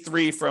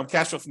 0.83 from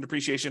cash flow from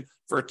depreciation,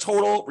 for a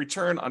total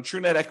return on true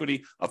net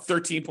equity of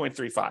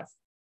 13.35.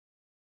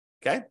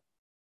 Okay?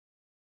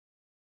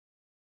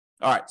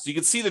 All right, so you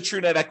can see the true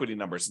net equity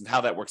numbers and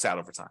how that works out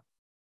over time.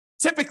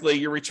 Typically,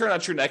 your return on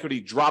true net equity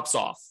drops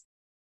off.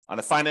 On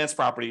a finance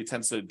property, it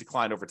tends to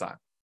decline over time.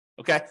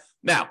 Okay?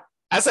 Now,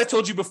 as I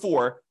told you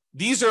before,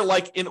 these are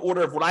like in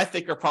order of what I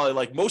think are probably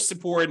like most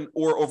important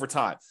or over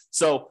time.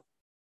 So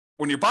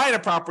when you're buying a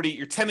property,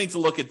 you're tending to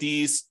look at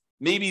these,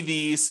 maybe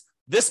these.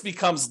 This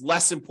becomes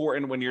less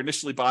important when you're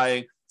initially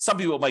buying. Some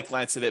people might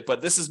glance at it,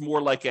 but this is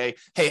more like hey,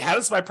 how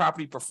does my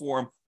property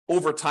perform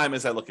over time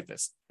as I look at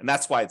this? And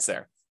that's why it's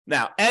there.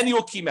 Now,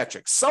 annual key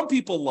metrics. Some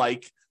people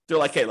they're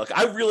like, hey, look,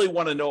 I really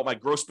want to know what my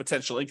gross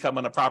potential income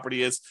on a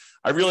property is.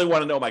 I really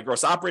want to know what my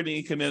gross operating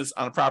income is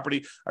on a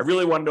property. I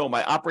really want to know what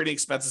my operating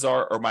expenses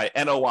are, or my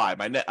NOI,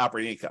 my net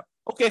operating income.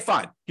 Okay,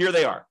 fine. Here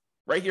they are,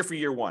 right here for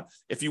year 1.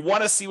 If you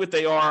want to see what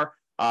they are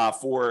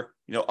for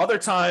other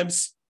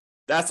times,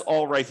 that's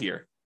all right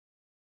here.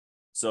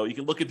 So you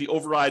can look at the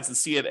overrides and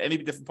see it at any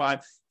different time.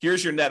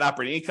 Here's your net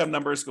operating income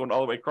numbers going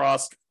all the way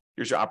across.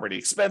 Here's your operating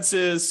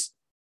expenses.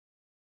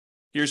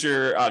 Here's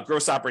your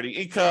gross operating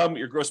income,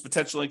 your gross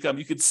potential income.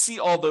 You can see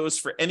all those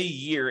for any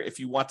year if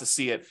you want to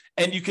see it,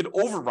 and you can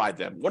override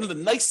them. One of the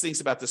nice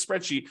things about the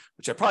spreadsheet,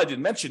 which I probably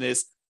didn't mention,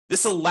 is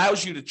this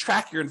allows you to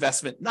track your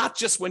investment, not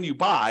just when you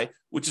buy,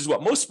 which is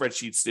what most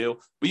spreadsheets do,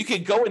 but you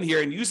can go in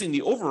here and using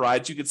the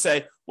overrides, you could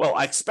say, well,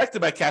 I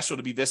expected my cash flow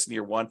to be this in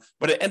year 1,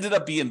 but it ended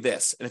up being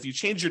this. And if you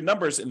change your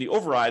numbers in the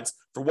overrides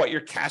for what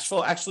your cash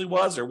flow actually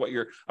was, or what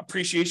your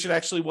appreciation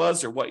actually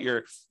was, or what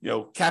your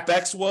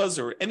CapEx was,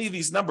 or any of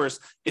these numbers,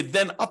 it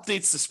then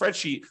updates the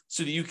spreadsheet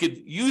so that you could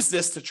use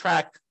this to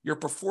track your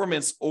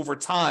performance over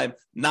time,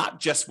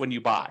 not just when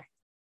you buy.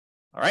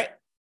 All right.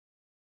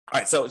 All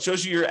right, so it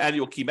shows you your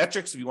annual key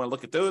metrics if you want to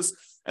look at those.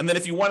 And then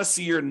if you want to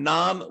see your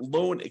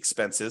non-loan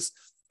expenses,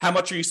 how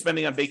much are you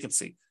spending on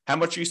vacancy? How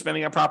much are you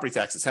spending on property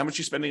taxes? How much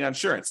are you spending on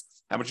insurance?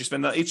 How much are you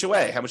spending on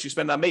HOA? How much are you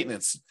spending on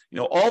maintenance?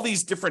 All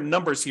these different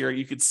numbers here,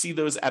 you can see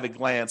those at a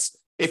glance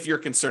if you're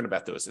concerned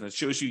about those. And it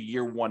shows you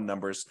year one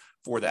numbers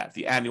for that,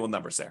 the annual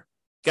numbers there.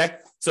 Okay.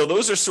 So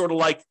those are sort of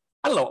like,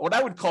 I don't know, what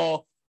I would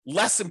call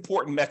less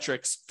important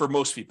metrics for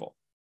most people.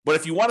 But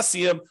if you want to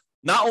see them,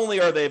 not only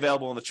are they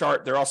available in the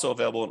chart, they're also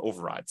available in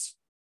overrides.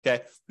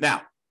 Okay.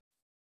 Now,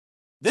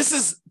 this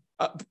is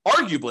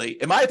arguably,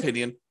 in my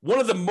opinion, one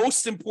of the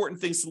most important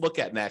things to look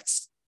at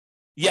next,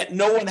 yet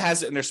no one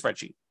has it in their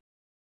spreadsheet.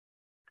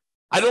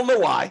 I don't know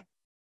why.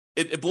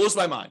 It blows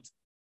my mind.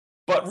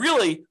 But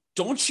really,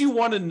 don't you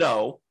want to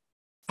know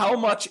how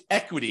much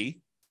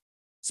equity,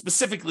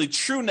 specifically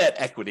true net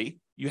equity,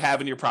 you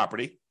have in your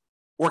property,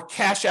 or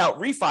cash out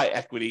refi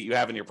equity you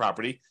have in your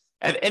property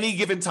at any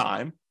given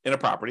time in a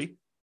property?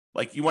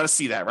 Like, you want to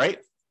see that, right?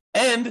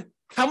 And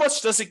how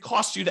much does it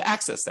cost you to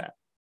access that?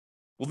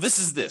 Well, this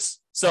is this.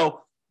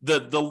 So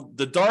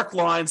the dark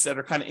lines that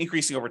are kind of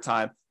increasing over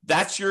time,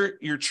 that's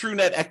your true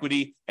net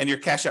equity and your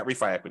cash out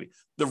refi equity.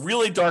 The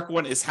really dark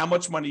one is how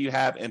much money you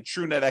have in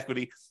true net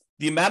equity,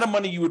 the amount of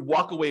money you would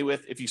walk away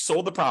with if you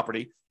sold the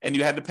property and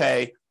you had to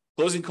pay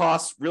closing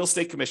costs, real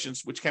estate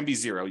commissions, which can be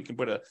zero. You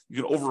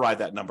can override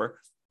that number.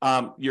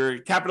 Your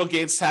capital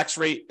gains tax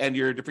rate and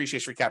your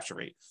depreciation recapture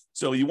rate.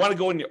 So you want to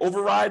go in your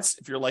overrides.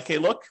 If you're like, hey,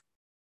 look,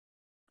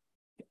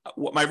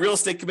 what my real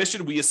estate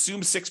commission, we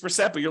assume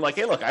 6%, but you're like,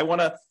 hey, look, I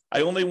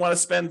only want to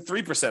spend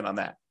 3% on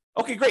that.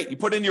 Okay, great. You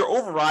put in your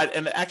override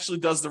and it actually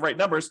does the right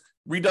numbers,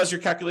 redoes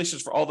your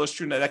calculations for all those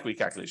true net equity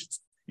calculations.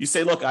 You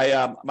say, look,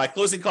 my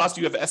closing costs,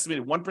 you have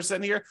estimated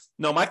 1% here.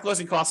 No, my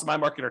closing costs in my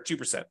market are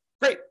 2%.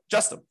 Great,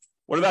 adjust them.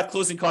 What about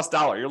closing cost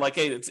dollar? You're like,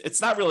 hey,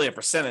 it's not really a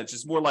percentage.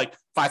 It's more like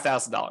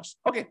 $5,000.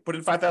 Okay, put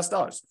in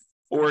 $5,000.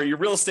 Or your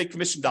real estate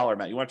commission dollar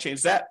amount. You want to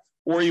change that?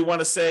 Or you want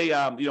to say,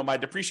 my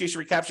depreciation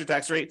recapture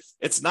tax rate,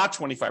 it's not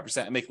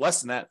 25%. I make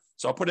less than that,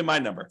 so I'll put in my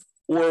number.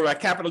 Or my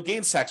capital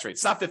gains tax rate,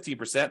 it's not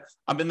 15%.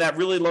 I'm in that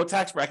really low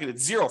tax bracket.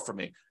 It's zero for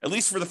me, at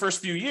least for the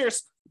first few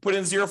years. Put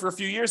in zero for a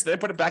few years, then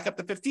put it back up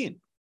to 15.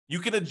 You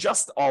can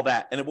adjust all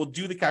that, and it will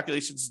do the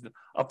calculations and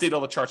update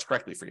all the charts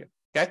correctly for you.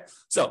 Okay,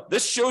 so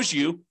this shows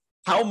you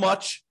how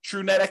much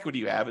true net equity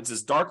you have. It's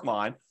this dark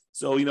line.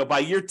 So, by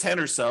year 10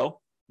 or so,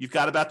 you've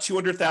got about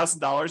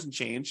 $200,000 and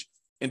change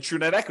in true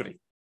net equity.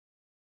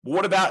 But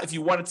what about if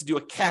you wanted to do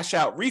a cash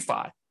out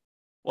refi?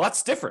 Well,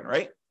 that's different,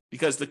 right?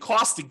 Because the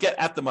cost to get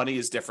at the money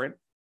is different.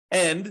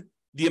 And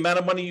the amount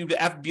of money you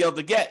have to be able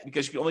to get,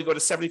 because you can only go to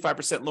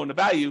 75% loan to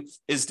value,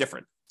 is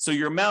different. So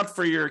your amount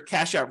for your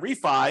cash out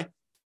refi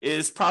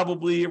is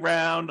probably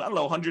around,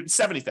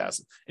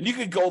 $170,000. And you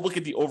could go look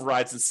at the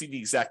overrides and see the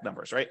exact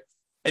numbers, right?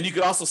 And you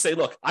could also say,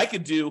 look, I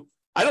don't do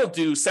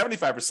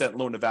 75%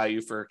 loan to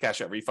value for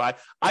cash out refi.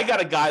 I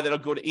got a guy that'll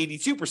go to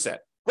 82%.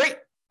 Great.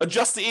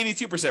 Adjust to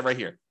 82% right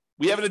here.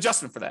 We have an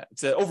adjustment for that.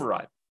 It's an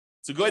override.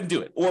 So go ahead and do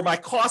it. Or my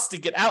cost to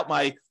get out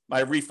my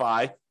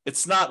refi,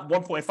 it's not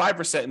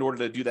 1.5% in order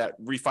to do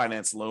that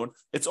refinance loan.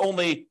 It's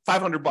only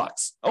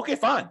 $500. Okay,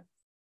 fine.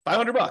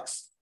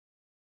 $500.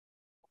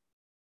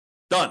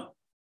 Done.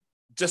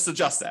 Just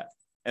adjust that.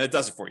 And it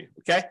does it for you.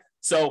 Okay.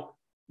 So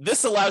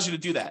this allows you to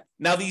do that.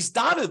 Now, these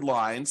dotted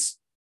lines,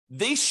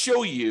 they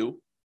show you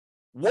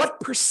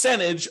what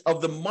percentage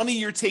of the money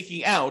you're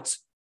taking out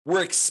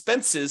were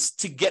expenses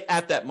to get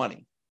at that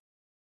money.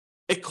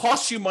 It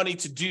costs you money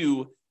to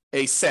do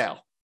a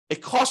sale.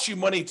 It costs you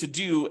money to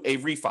do a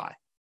refi.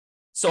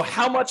 So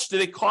how much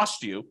did it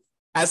cost you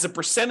as a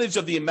percentage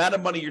of the amount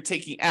of money you're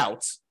taking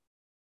out,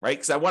 right?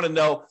 Because I want to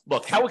know,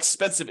 look, how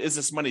expensive is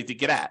this money to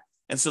get at?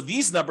 And so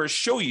these numbers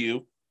show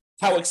you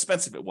how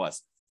expensive it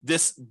was.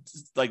 This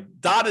like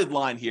dotted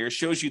line here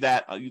shows you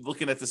that, you're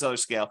looking at this other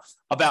scale,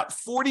 about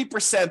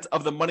 40%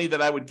 of the money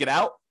that I would get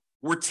out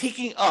were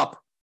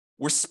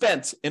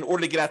spent in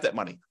order to get at that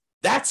money.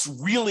 That's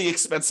really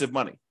expensive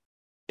money.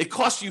 It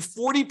costs you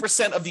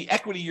 40% of the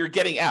equity you're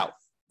getting out.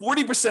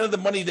 40% of the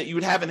money that you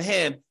would have in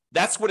hand,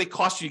 that's what it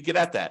costs you to get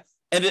at that.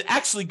 And it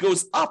actually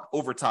goes up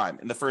over time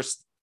in the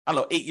first,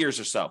 8 years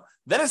or so.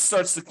 Then it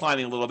starts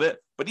declining a little bit.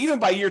 But even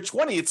by year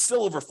 20, it's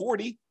still over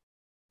 40. It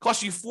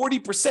costs you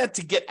 40%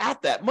 to get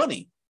at that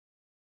money.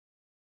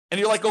 And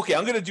you're like, okay,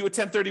 I'm going to do a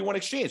 1031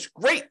 exchange.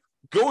 Great.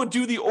 Go and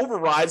do the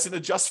overrides and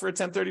adjust for a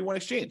 1031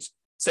 exchange.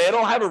 Say, I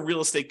don't have a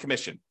real estate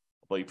commission.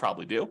 Well, you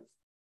probably do.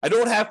 I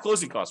don't have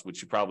closing costs,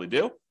 which you probably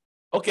do.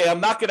 Okay,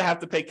 I'm not going to have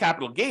to pay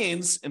capital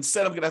gains.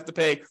 Instead, I'm going to have to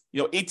pay,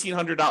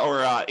 $1,800 or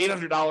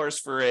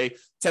 $800 for a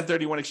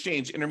 1031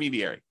 exchange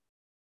intermediary.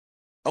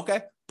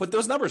 Okay, put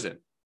those numbers in.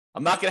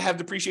 I'm not going to have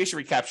depreciation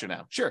recapture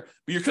now. Sure,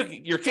 but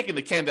you're kicking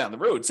the can down the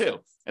road too.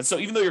 And so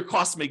even though your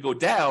costs may go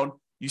down,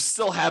 you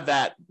still have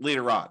that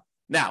later on.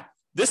 Now,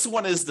 this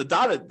one is the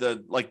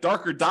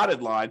darker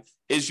dotted line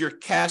is your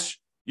cost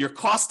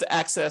to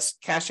access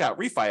cash out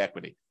refi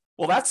equity.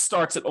 Well, that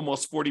starts at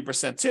almost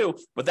 40% too,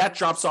 but that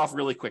drops off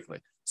really quickly.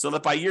 So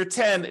that by year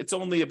 10, it's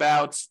only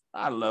about,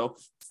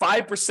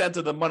 5%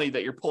 of the money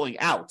that you're pulling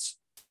out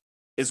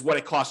is what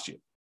it costs you.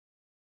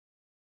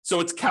 So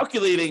it's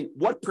calculating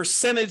what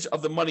percentage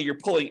of the money you're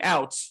pulling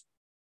out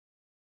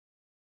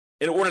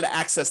in order to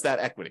access that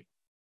equity.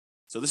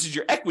 So this is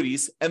your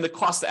equities and the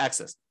cost to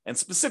access, and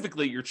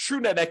specifically your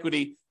true net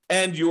equity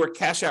and your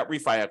cash out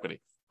refi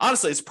equity.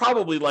 honestly, it's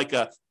probably like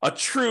a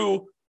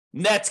true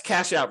net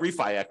cash out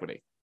refi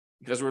equity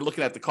because we're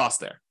looking at the cost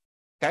there.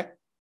 Okay.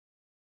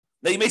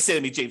 Now you may say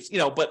to me, James,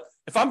 but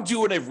if I'm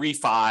doing a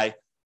refi,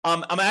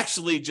 I'm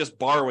actually just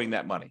borrowing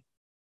that money.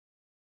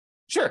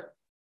 Sure.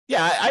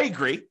 Yeah, I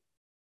agree.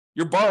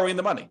 You're borrowing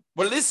the money,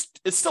 but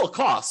it's still a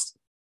cost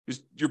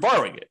because you're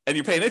borrowing it and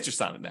you're paying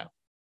interest on it now.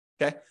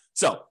 Okay.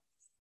 So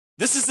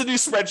this is the new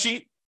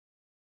spreadsheet.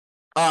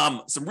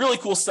 Some really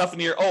cool stuff in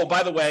here. Oh,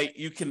 by the way,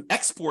 you can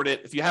export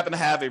it. If you happen to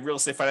have a real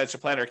estate financial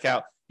planner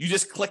account, you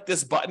just click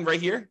this button right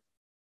here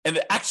and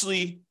it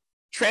actually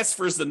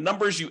transfers the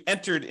numbers you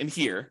entered in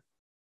here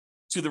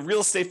to the real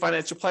estate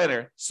financial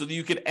planner so that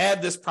you can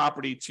add this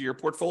property to your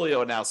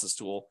portfolio analysis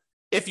tool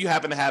if you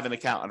happen to have an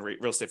account on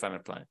real estate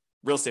financial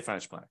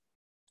planner.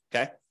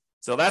 Okay.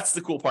 So that's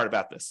the cool part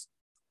about this.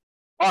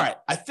 All right.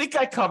 I think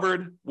I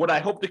covered what I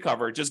hope to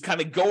cover, just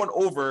kind of going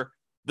over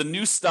the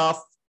new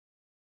stuff,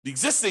 the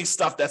existing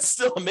stuff that's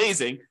still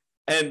amazing.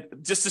 And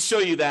just to show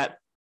you that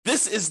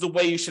this is the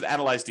way you should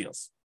analyze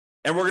deals.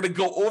 And we're going to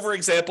go over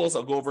examples.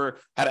 I'll go over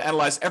how to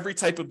analyze every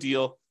type of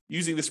deal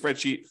using the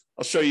spreadsheet.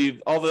 I'll show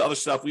you all the other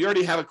stuff. We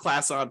already have a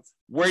class on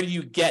where do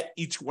you get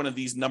each one of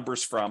these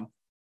numbers from?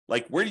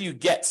 Like, where do you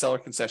get seller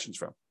concessions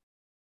from?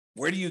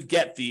 Where do you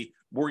get the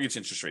mortgage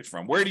interest rates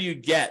from? Where do you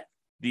get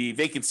the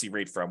vacancy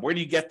rate from? Where do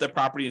you get the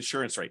property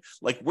insurance rate?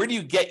 Like, where do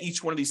you get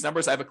each one of these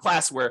numbers? I have a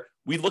class where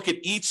we look at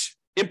each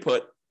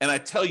input and I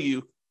tell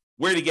you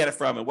where to get it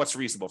from and what's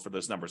reasonable for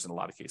those numbers in a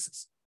lot of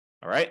cases.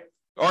 All right.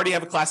 I already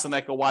have a class on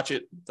that. Go watch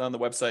it. It's on the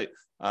website.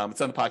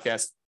 It's on the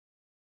podcast.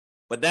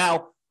 But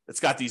now it's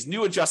got these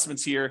new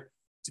adjustments here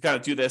to kind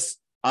of do this.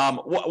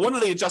 One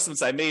of the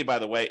adjustments I made, by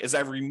the way, is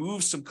I've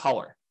removed some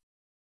color.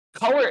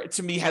 Color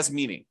to me has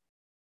meaning.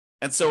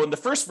 And so in the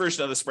first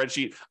version of the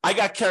spreadsheet, I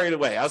got carried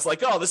away. I was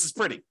like, oh, this is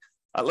pretty.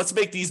 Let's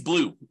make these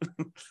blue.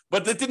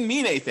 But that didn't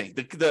mean anything.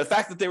 The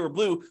fact that they were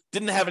blue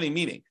didn't have any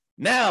meaning.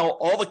 Now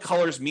all the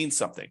colors mean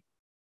something,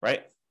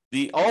 right?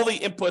 All the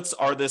inputs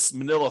are this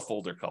manila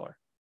folder color,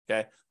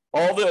 okay?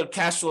 All the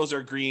cash flows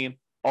are green.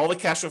 All the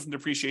cash flow from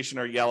depreciation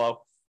are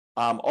yellow.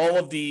 All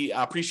of the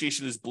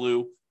appreciation is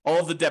blue. All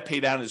of the debt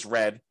pay down is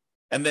red.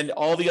 And then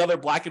all the other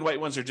black and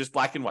white ones are just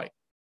black and white,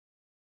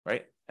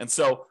 right? And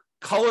so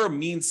color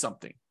means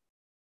something.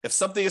 If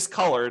something is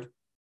colored,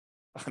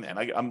 oh man,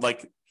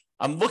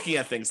 I'm looking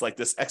at things like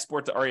this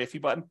export to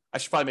REFE button. I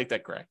should probably make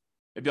that gray.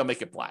 Maybe I'll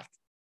make it black,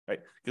 right?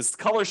 Because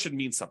color should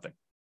mean something.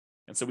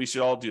 And so we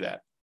should all do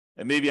that.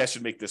 And maybe I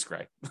should make this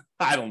gray.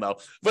 I don't know.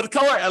 But the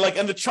color,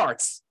 and the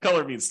charts,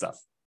 color means stuff.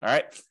 All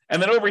right.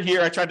 And then over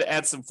here, I tried to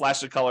add some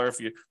flash of color if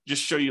you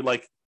just show you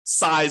like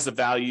size of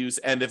values.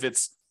 And if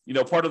it's,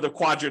 part of the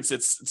quadrants,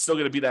 it's still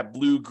going to be that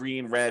blue,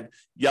 green, red,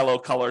 yellow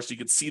color. So you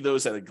can see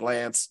those at a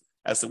glance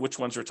as to which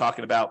ones we're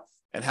talking about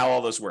and how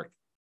all those work.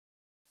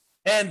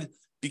 And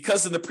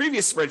because in the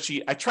previous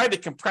spreadsheet, I tried to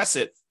compress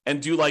it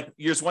and do like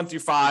years 1 through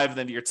 5,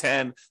 then year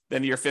 10,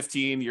 then year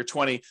 15, year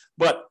 20.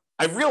 But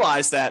I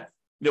realized that,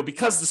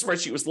 because the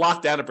spreadsheet was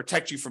locked down to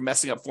protect you from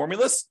messing up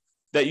formulas,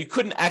 that you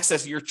couldn't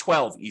access year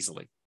 12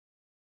 easily.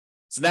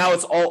 So now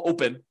it's all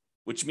open,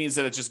 which means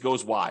that it just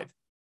goes wide,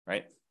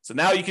 right? So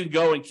now you can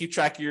go and keep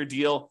track of your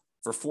deal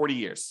for 40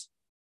 years.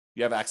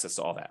 You have access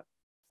to all that.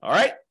 All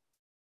right.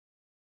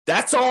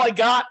 That's all I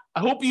got. I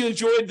hope you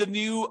enjoyed the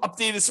new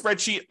updated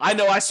spreadsheet. I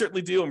know I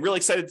certainly do. I'm really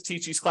excited to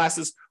teach these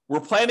classes.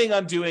 We're planning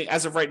on doing,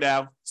 as of right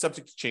now,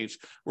 subject to change,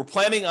 we're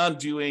planning on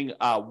doing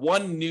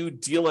one new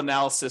deal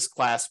analysis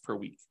class per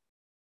week.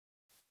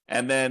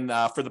 And then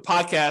for the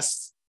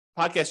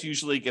podcast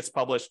usually gets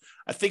published.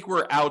 I think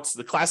we're out.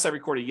 The class I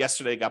recorded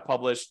yesterday got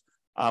published,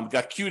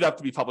 got queued up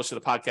to be published to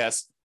the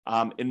podcast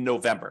in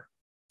November.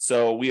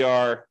 So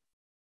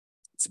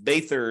it's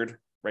May 3rd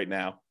right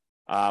now.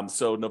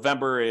 So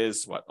November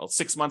is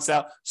 6 months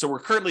out. So we're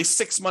currently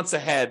 6 months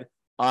ahead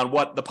on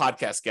what the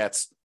podcast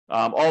gets.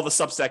 All the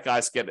Substack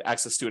guys get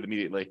access to it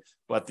immediately,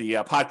 but the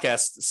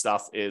podcast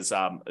stuff is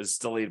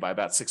delayed by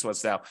about 6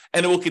 months now,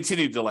 and it will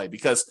continue to delay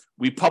because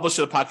we publish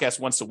the podcast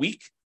once a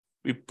week.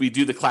 We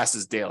do the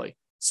classes daily.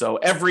 So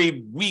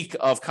every week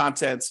of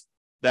content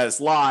that is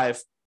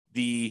live,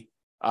 the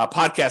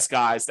podcast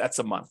guys, that's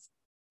a month,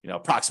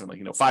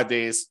 approximately, 5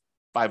 days,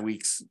 5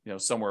 weeks,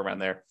 somewhere around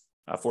there.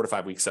 4 to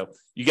 5 weeks. So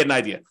you get an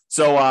idea.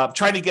 So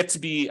trying to get to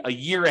be a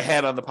year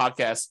ahead on the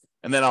podcast,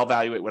 and then I'll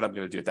evaluate what I'm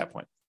going to do at that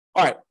point.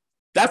 All right.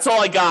 That's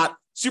all I got.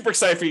 Super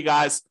excited for you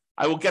guys.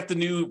 I will get the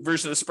new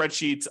version of the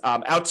spreadsheet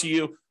out to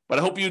you, but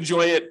I hope you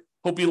enjoy it.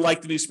 Hope you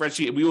like the new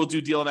spreadsheet, and we will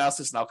do deal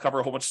analysis, and I'll cover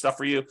a whole bunch of stuff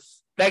for you.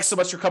 Thanks so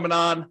much for coming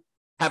on.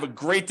 Have a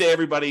great day,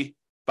 everybody.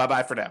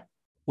 Bye-bye for now.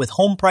 With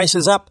home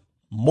prices up,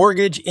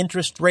 mortgage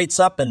interest rates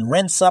up, and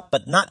rents up,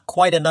 but not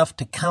quite enough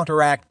to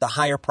counteract the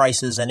higher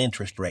prices and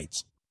interest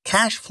rates,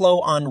 cash flow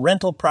on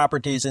rental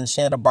properties in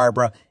Santa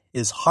Barbara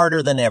is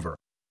harder than ever.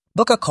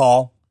 Book a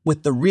call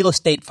with the Real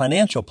Estate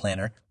Financial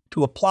Planner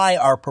to apply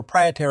our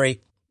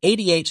proprietary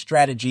 88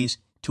 strategies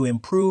to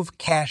improve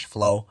cash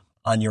flow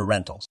on your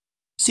rentals.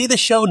 See the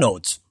show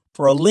notes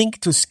for a link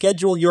to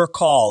schedule your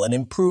call and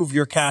improve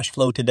your cash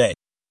flow today.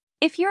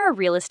 If you're a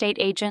real estate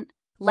agent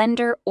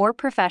lender, or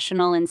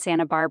professional in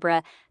Santa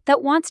Barbara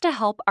that wants to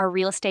help our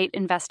real estate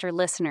investor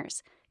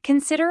listeners,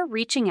 consider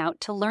reaching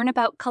out to learn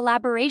about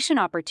collaboration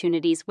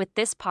opportunities with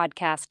this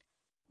podcast.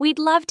 We'd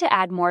love to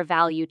add more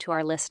value to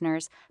our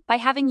listeners by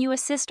having you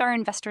assist our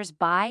investors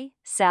buy,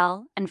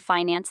 sell, and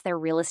finance their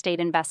real estate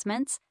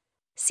investments.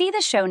 See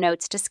the show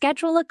notes to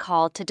schedule a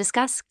call to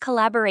discuss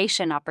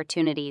collaboration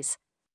opportunities.